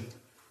allusion,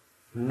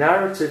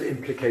 narrative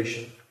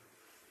implication,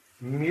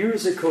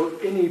 musical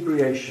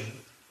inebriation,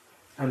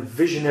 and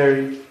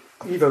visionary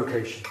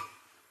evocation.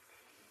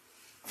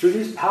 Through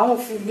these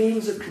powerful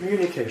means of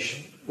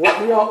communication,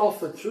 what we are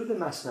offered through the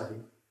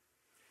Mathnawi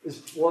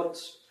is what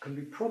can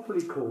be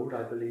properly called,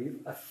 I believe,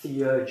 a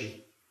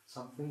theurgy,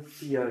 something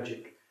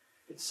theurgic.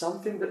 It's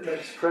something that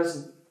makes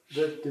present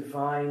the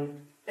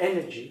divine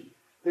energy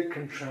that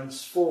can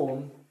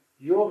transform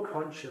your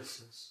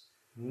consciousness,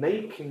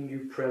 making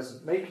you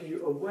present, making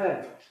you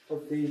aware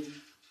of the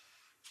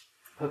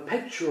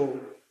perpetually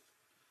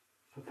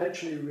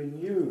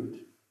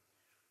renewed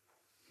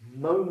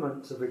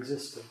moment of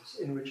existence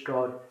in which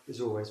God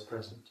is always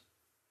present.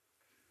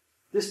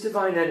 This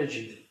divine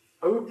energy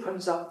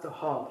opens up the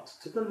heart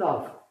to the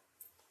love,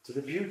 to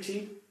the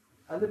beauty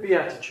and the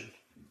beatitude.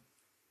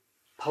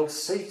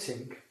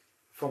 pulsating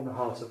from the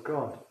heart of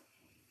God.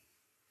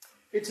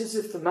 It's as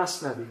if the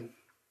Mathnawi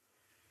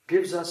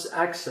gives us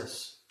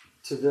access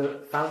to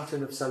the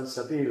fountain of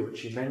Salsabil,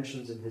 which he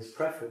mentions in his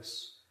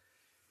preface,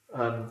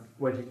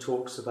 when he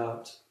talks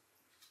about,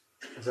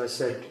 as I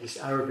said, this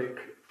Arabic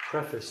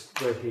preface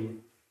where he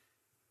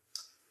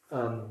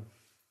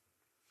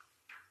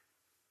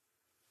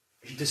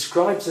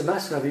describes the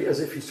Mathnawi as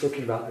if he's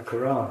talking about the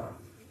Quran.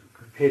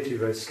 It appeared to be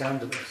very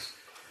scandalous.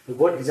 But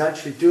what he's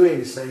actually doing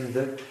is saying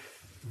that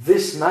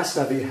this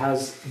Mathnawi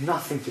has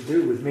nothing to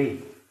do with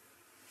me.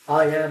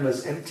 I am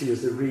as empty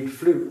as the reed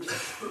flute,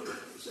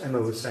 as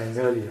Emma was saying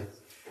earlier.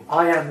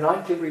 I am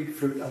like the reed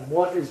flute, and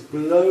what is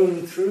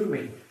blown through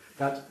me,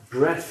 that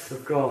breath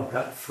of God,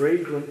 that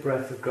fragrant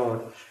breath of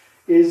God,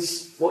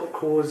 is what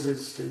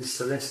causes these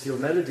celestial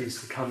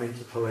melodies to come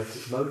into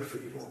poetic mode for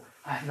you all.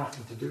 I have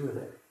nothing to do with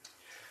it.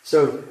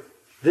 So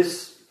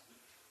this,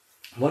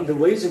 one of the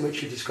ways in which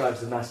he describes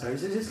the Mathnawi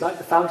is it's like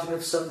the fountain of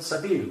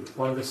Sabil,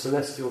 one of the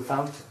celestial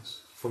fountains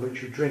from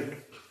which you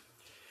drink,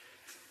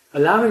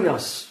 allowing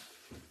us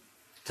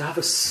to have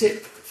a sip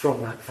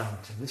from that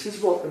fountain. This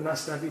is what the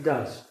Mathnawi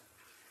does.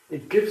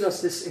 It gives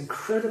us this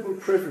incredible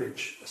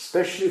privilege,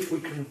 especially if we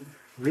can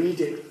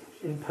read it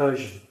in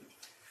Persian.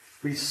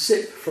 We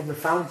sip from the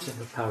fountain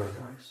of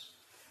paradise,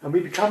 and we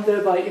become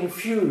thereby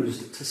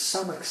infused to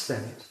some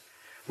extent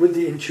with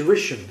the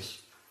intuitions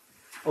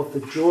of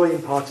the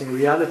joy-imparting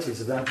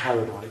realities of that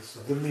paradise,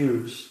 of the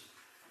muse,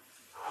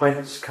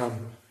 whence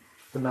come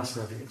the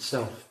Mathnawi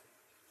itself.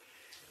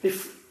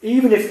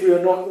 Even if we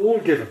are not all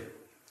given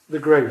the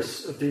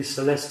grace of these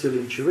celestial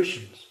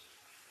intuitions,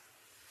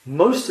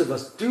 most of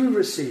us do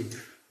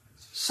receive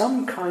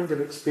some kind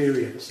of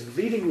experience in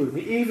reading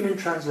Rumi, even in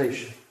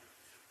translation.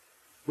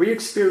 We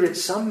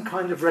experience some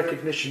kind of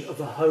recognition of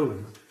a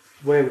home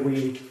where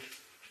we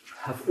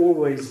have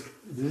always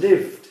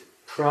lived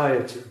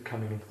prior to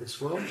coming into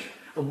this world,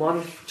 and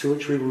one to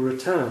which we will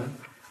return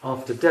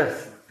after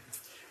death.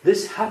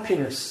 This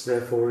happiness,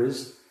 therefore,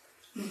 is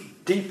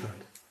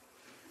deepened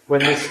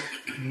when this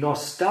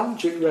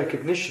nostalgic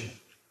recognition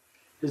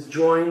is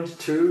joined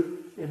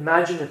to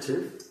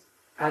imaginative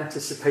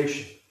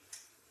anticipation,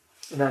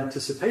 an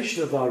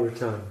anticipation of our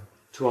return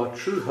to our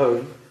true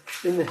home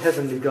in the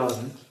heavenly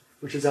garden,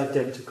 which is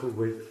identical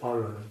with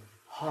our own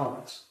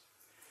heart.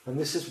 And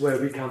this is where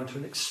we come to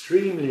an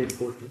extremely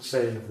important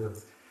saying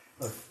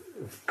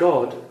of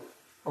God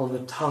on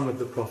the tongue of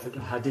the Prophet, a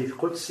Hadith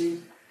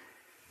Qudsi,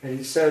 and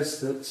he says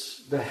that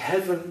the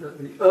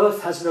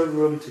earth has no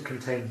room to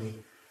contain me,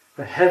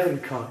 the heaven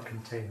can't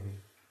contain me,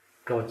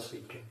 God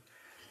speaking.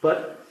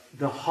 But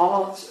the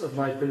heart of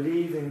my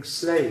believing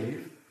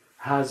slave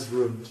has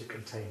room to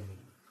contain me.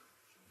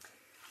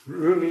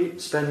 Rumi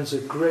spends a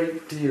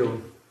great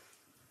deal.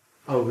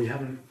 Oh, we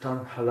haven't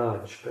done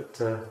Halaj, but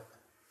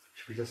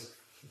should we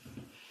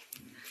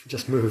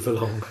just move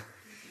along?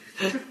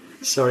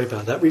 Sorry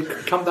about that. We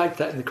can come back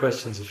to that in the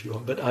questions if you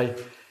want, but I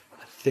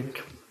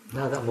think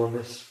now that I'm on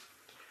this.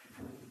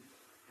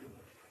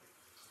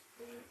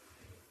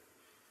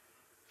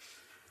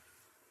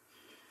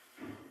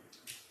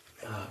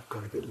 I've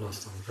got a bit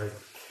lost on the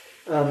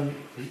break.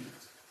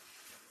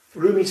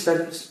 Rumi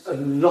spends a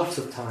lot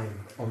of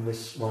time on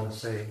this one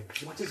saying,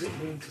 what does it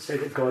mean to say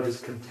that God is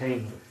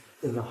contained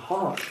in the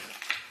heart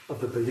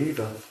of the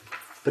believer,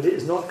 but it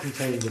is not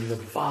contained in the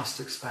vast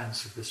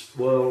expanse of this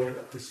world,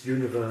 of this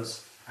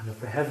universe, and of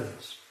the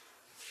heavens?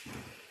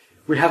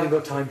 We haven't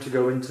got time to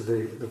go into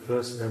the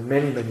verse. There are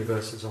many, many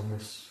verses on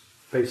this,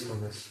 based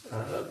on this,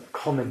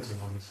 commenting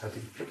on this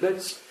hadith. But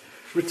let's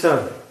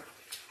return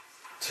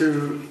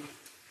to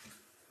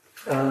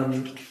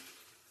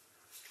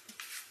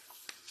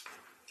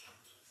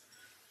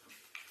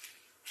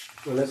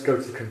well, let's go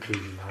to the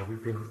conclusion now.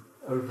 We've been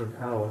over an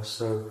hour,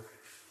 so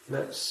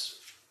let's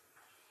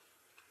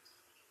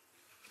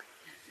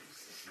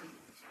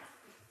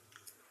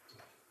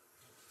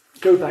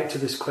go back to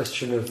this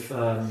question of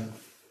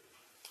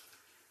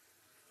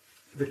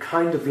the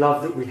kind of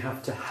love that we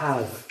have to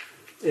have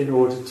in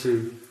order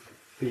to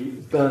be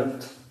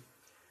burnt.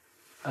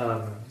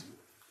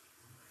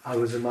 I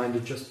was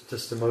reminded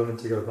just a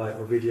moment ago by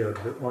a video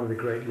that one of the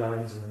great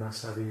lines in the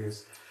Mathnawi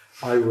is,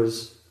 I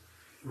was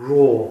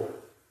raw,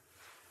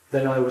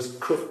 then I was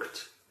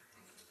cooked,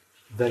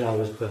 then I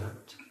was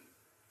burnt.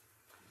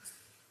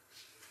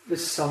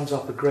 This sums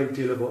up a great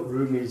deal of what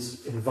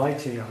Rumi's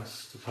inviting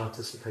us to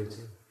participate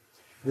in.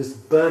 This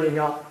burning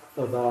up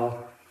of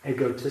our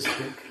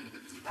egotistic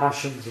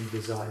passions and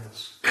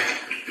desires.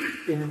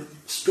 In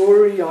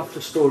story after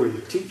story,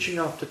 teaching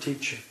after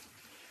teaching,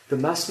 the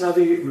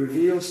Mathnawi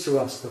reveals to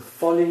us the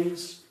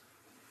follies,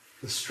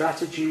 the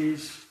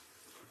strategies,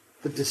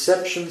 the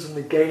deceptions and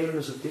the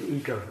games of the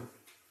ego.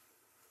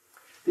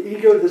 The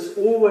ego that's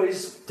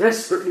always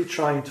desperately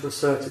trying to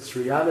assert its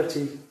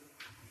reality,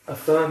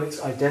 affirm its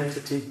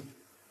identity,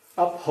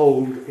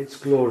 uphold its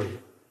glory.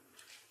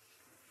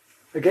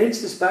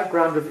 Against this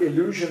background of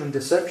illusion and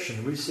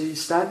deception, we see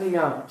standing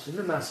out in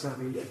the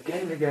Mathnawi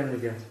again and again and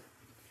again,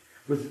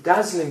 with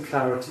dazzling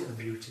clarity and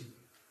beauty,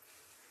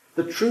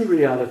 the true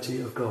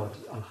reality of God,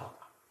 Al-Haq.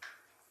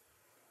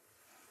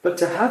 But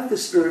to have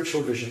this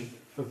spiritual vision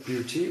of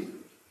beauty,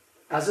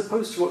 as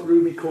opposed to what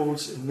Rumi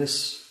calls in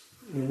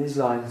these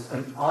lines,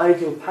 an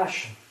idle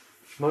passion,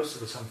 which most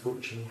of us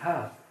unfortunately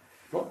have,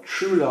 not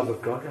true love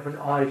of God, we have an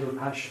idle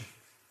passion.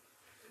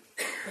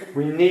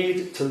 We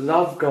need to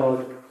love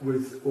God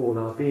with all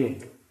our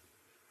being.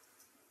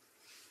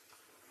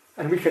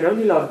 And we can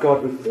only love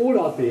God with all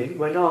our being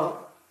when our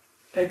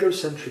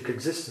egocentric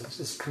existence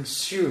is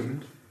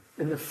consumed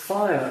in the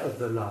fire of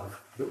the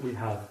love that we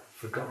have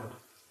for God.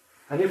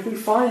 And if we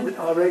find that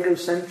our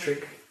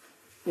egocentric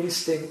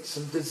instincts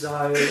and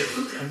desires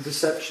and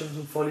deceptions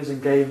and follies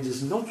and games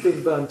is not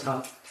being burnt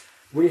up,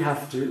 we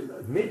have to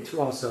admit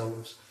to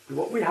ourselves that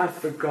what we have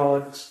for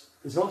God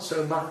is not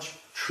so much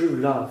true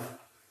love.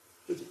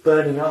 It's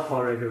burning up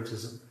our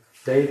egotism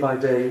day by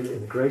day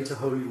in greater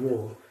holy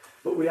war.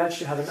 But we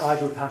actually have an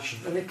idle passion,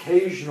 an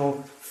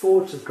occasional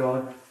thought of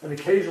God, an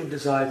occasional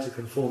desire to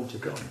conform to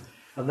God.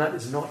 And that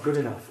is not good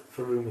enough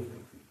for Rumi.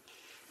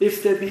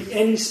 If there be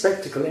any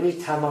spectacle, any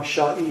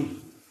tamasha'i,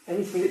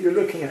 anything that you're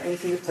looking at,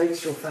 anything that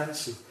takes your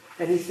fancy,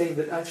 anything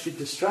that actually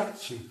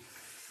distracts you,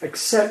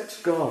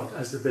 accept God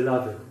as the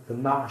beloved, the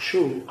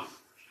ma'shuq.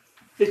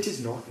 It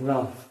is not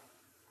love.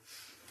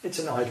 It's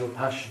an idle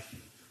passion.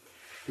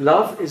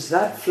 Love is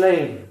that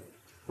flame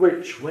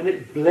which, when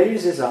it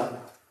blazes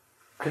up,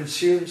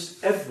 consumes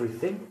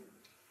everything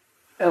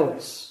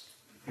else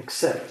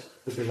except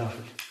the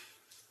beloved.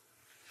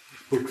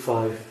 Book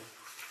 5,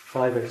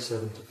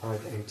 587 to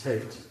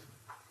 588.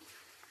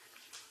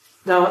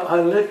 Now,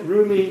 I'll let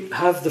Rumi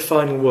have the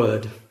final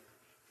word.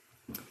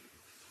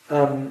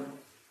 And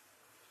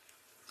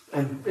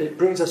it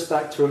brings us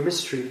back to a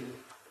mystery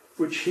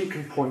which he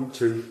can point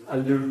to,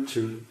 allude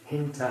to,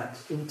 hint at,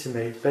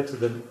 intimate better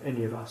than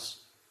any of us.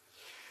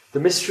 The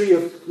mystery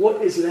of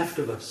what is left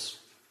of us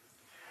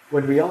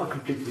when we are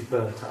completely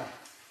burnt up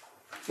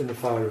in the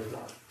fire of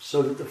love,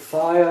 so that the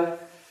fire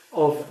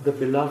of the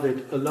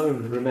beloved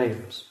alone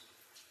remains.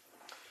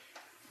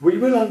 We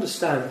will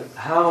understand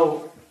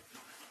how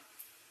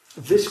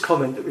this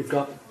comment that we've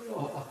got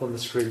up on the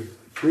screen,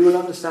 we will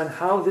understand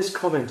how this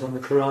comment on the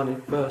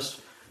Quranic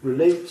verse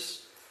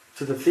relates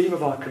to the theme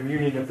of our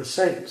communion of the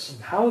saints,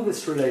 and how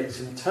this relates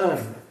in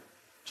turn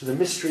to the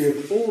mystery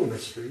of all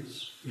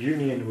mysteries,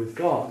 union with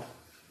God.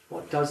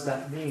 What does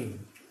that mean?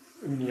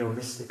 Unio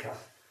mystica.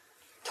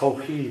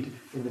 Tawheed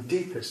in the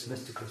deepest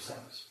mystical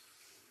sense.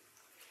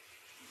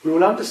 We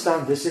will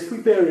understand this if we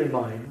bear in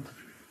mind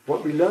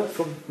what we learned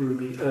from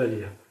Rumi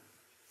earlier.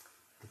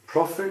 The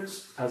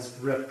prophets, as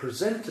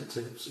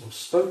representatives or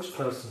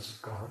spokespersons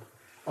of God,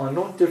 are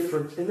not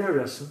different in their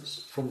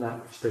essence from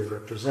that which they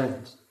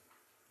represent.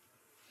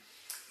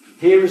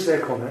 Here is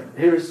their comment.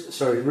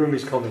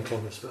 Rumi's comment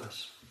on this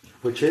verse,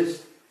 which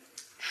is,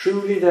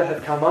 "Truly there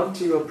had come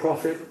unto you a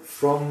prophet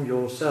from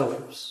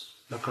yourselves.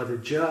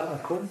 لَقَدْ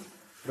جَاءَكُمْ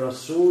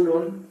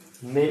رَسُولٌ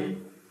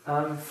مِّنْ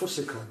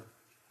أَنفُسِكُمْ."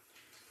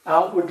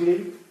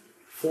 Outwardly,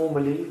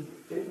 formally,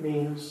 it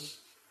means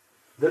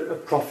that a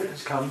prophet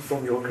has come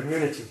from your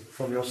community,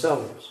 from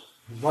yourselves.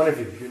 He's one of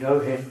you. You know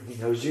him, he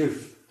knows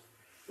you.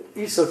 But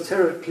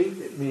esoterically,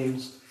 it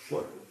means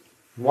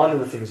one of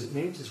the things it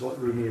means is what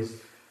Rumi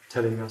is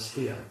telling us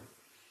here.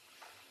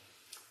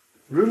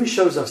 Rumi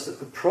shows us that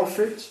the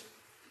prophet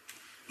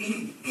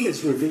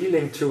is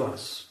revealing to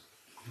us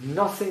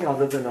nothing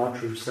other than our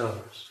true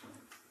selves,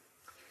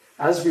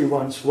 as we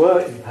once were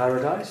in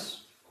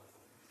paradise,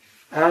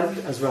 and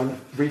as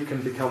we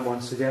can become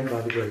once again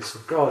by the grace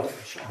of God,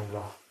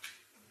 inshallah.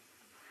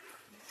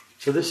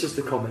 So this is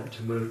the comment,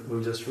 and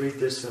we'll just read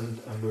this, and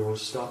we will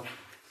start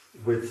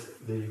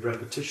with the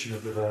repetition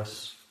of the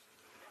verse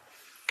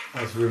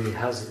as Rumi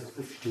has it at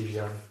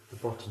the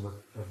bottom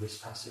of this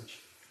passage.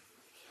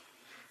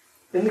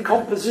 In the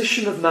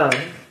composition of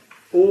man,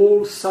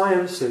 all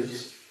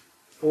sciences,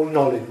 all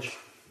knowledge,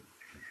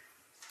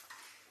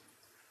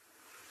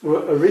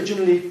 were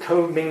originally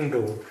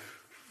commingled,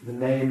 the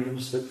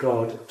names that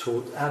God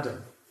taught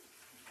Adam.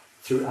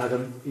 Through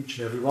Adam, each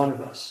and every one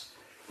of us,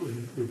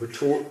 we were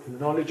taught the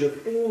knowledge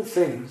of all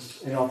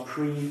things in our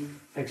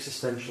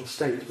pre-existential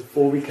state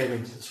before we came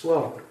into this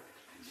world.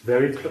 It's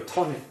very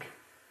Platonic.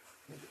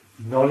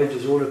 Knowledge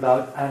is all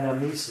about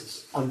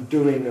anamnesis,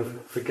 undoing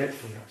of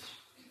forgetfulness.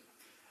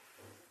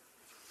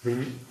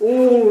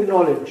 All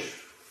knowledge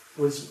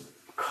was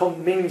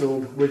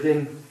commingled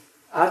within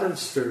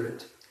Adam's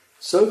spirit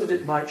so that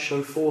it might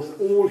show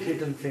forth all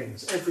hidden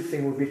things.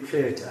 Everything will be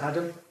clear to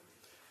Adam,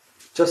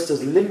 just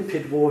as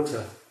limpid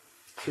water,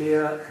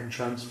 clear and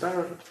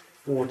transparent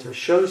water,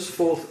 shows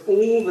forth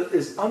all that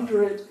is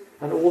under it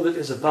and all that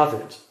is above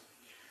it,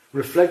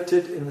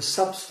 reflected in the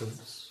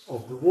substance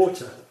of the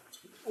water.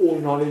 All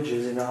knowledge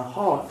is in our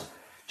heart,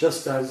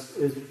 just as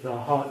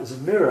our heart is a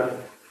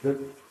mirror that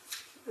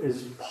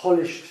is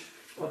polished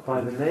by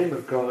the name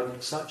of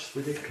God, such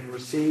that it can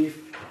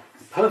receive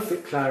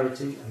perfect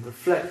clarity and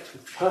reflect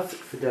with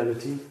perfect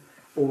fidelity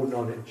all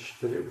knowledge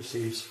that it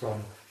receives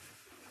from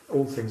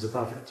all things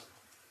above it.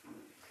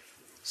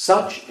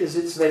 Such is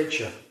its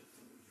nature,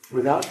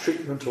 without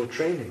treatment or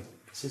training.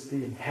 This is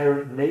the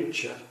inherent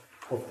nature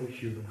of the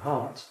human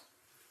heart.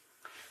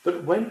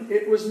 But when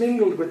it was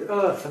mingled with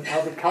earth and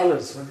other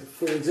colours, when it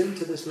falls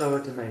into this lower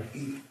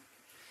domain,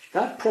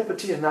 that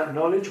property and that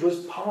knowledge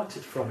was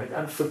parted from it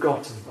and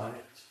forgotten by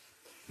it.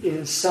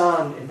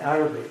 Insan in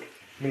Arabic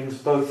means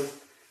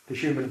both the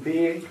human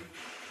being,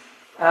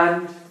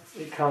 and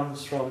it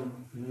comes from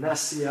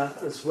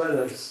nasiya as well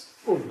as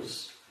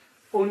uns.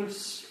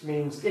 Uns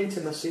means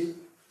intimacy,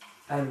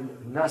 and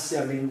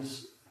nasiya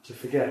means to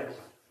forget.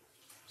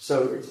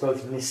 So it's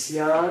both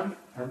nisyan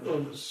and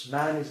uns.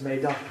 Man is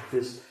made up of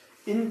this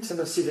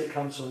intimacy that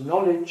comes from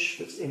knowledge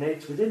that's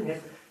innate within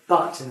him,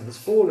 but in his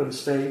fallen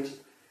state,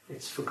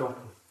 it's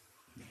forgotten.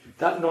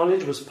 That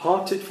knowledge was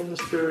parted from the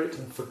spirit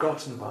and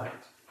forgotten by it.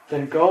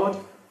 Then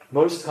God,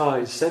 Most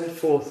High, sent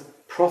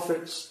forth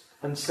prophets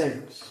and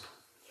saints,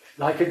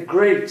 like a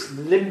great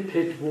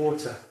limpid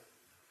water,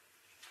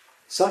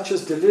 such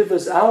as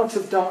delivers out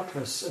of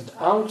darkness and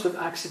out of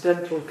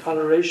accidental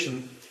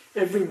coloration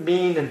every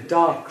mean and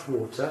dark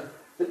water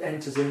that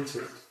enters into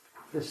it.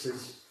 This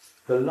is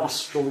the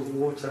lustral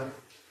water,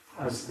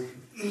 as the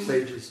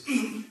sages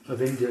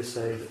of India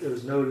say, that there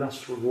is no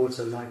lustral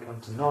water like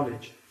unto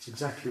knowledge. It's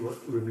exactly what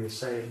Rumi is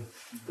saying,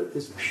 that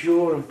this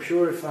pure and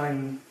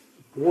purifying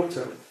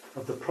water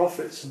of the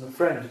prophets and the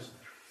friends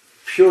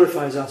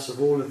purifies us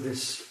of all of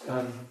this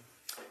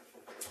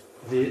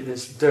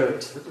this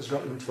dirt that has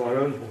got into our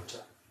own water.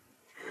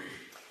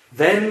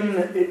 Then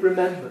it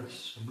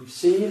remembers, and we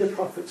see the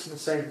prophets and the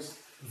saints,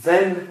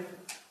 then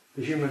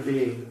the human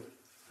being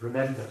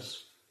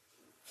remembers.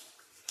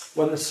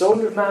 When the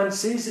soul of man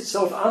sees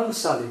itself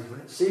unsullied,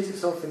 when it sees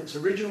itself in its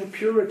original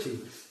purity,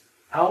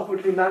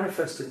 outwardly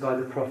manifested by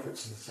the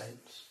prophets and the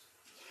saints,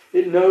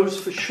 it knows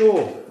for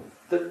sure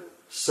that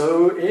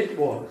so it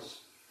was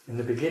in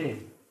the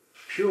beginning,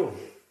 pure.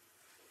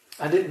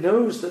 And it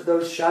knows that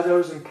those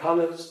shadows and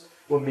colours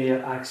were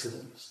mere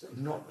accidents, that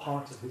were not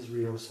part of his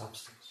real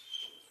substance.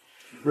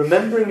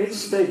 Remembering its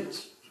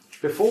state,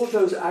 before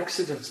those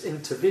accidents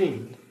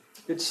intervened,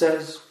 it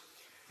says,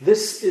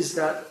 this is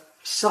that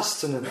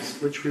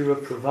sustenance which we were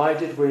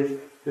provided with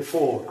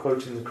before,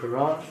 quoting the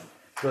Quran,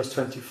 verse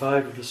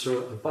 25 of the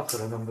Surah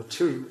Al-Baqarah, number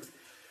 2,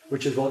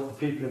 which is what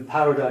the people in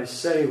paradise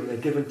say when they're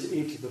given to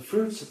eat of the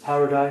fruits of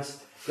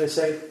paradise. They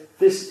say,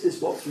 this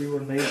is what we were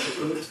made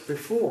to eat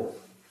before.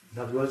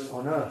 In other words,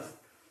 on earth,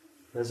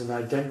 there's an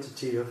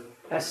identity of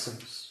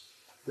essence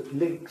that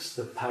links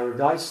the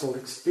paradisal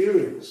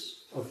experience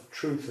of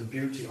truth and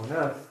beauty on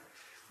earth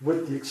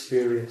with the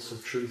experience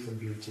of truth and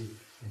beauty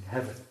in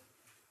heaven.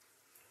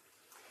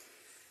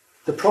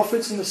 The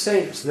prophets and the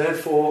saints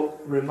therefore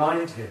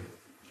remind him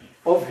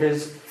of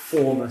his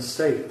former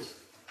state.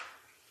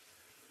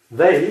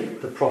 They,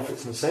 the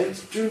prophets and the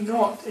saints, do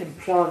not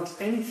implant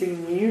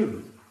anything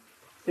new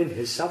in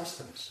his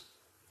substance.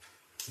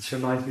 This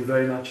reminds me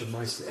very much of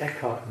Meister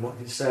Eckhart and what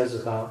he says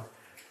about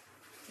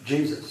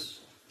Jesus.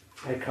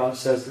 Eckhart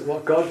says that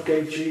what God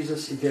gave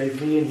Jesus, he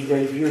gave me and he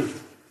gave you,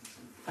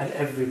 and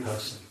every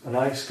person. And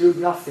I exclude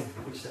nothing,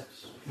 he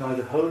says,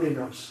 neither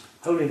holiness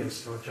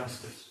nor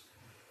justice.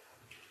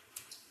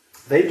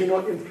 They do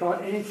not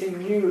implant anything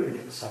new in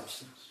its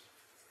substance.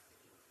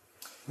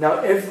 Now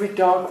every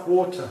dark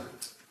water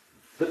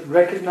that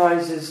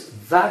recognizes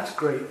that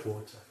great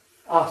water,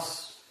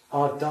 us,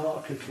 our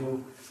dark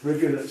little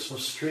rivulets or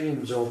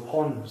streams or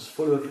ponds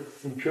full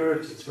of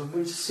impurities, when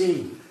we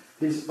see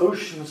these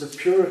oceans of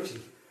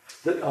purity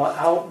that are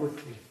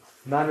outwardly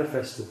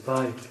manifested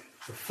by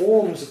the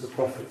forms of the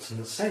prophets and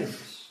the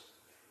saints,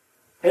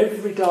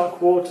 every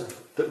dark water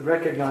that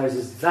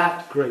recognizes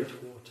that great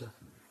water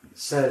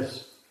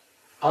says,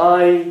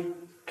 I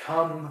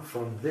come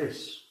from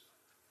this,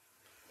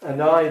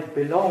 and I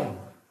belong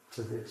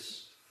to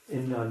this.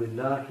 Inna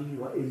lillahi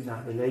wa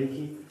inna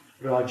ilayhi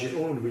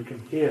raji'un. We can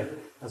hear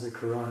as a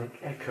Quranic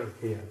echo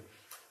here.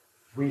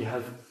 We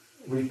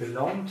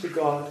belong to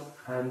God,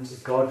 and to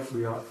God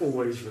we are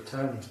always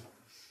returning.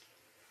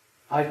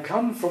 I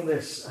come from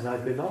this, and I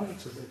belong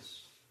to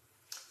this.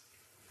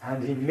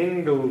 And he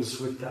mingles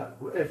with that.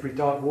 Every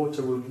dark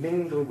water will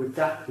mingle with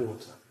that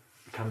water,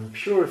 becoming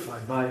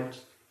purified by it.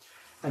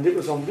 And it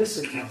was on this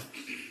account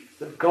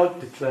that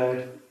God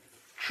declared,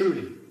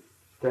 truly,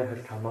 there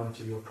had come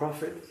unto your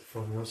prophet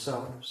from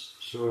yourselves.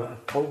 Surah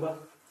At-Tawbah,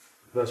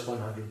 verse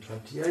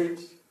 128.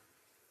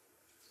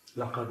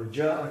 لَقَدْ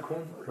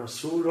جَاءَكُمْ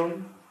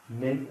رَسُولٌ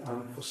مِّنْ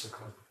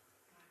أَنفُسِكُمْ.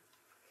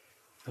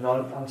 And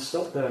I'll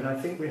stop there, and I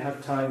think we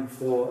have time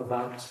for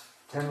about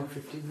 10 or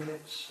 15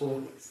 minutes for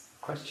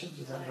questions.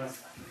 Is that right?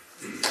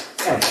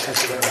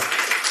 Thank you very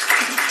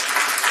much.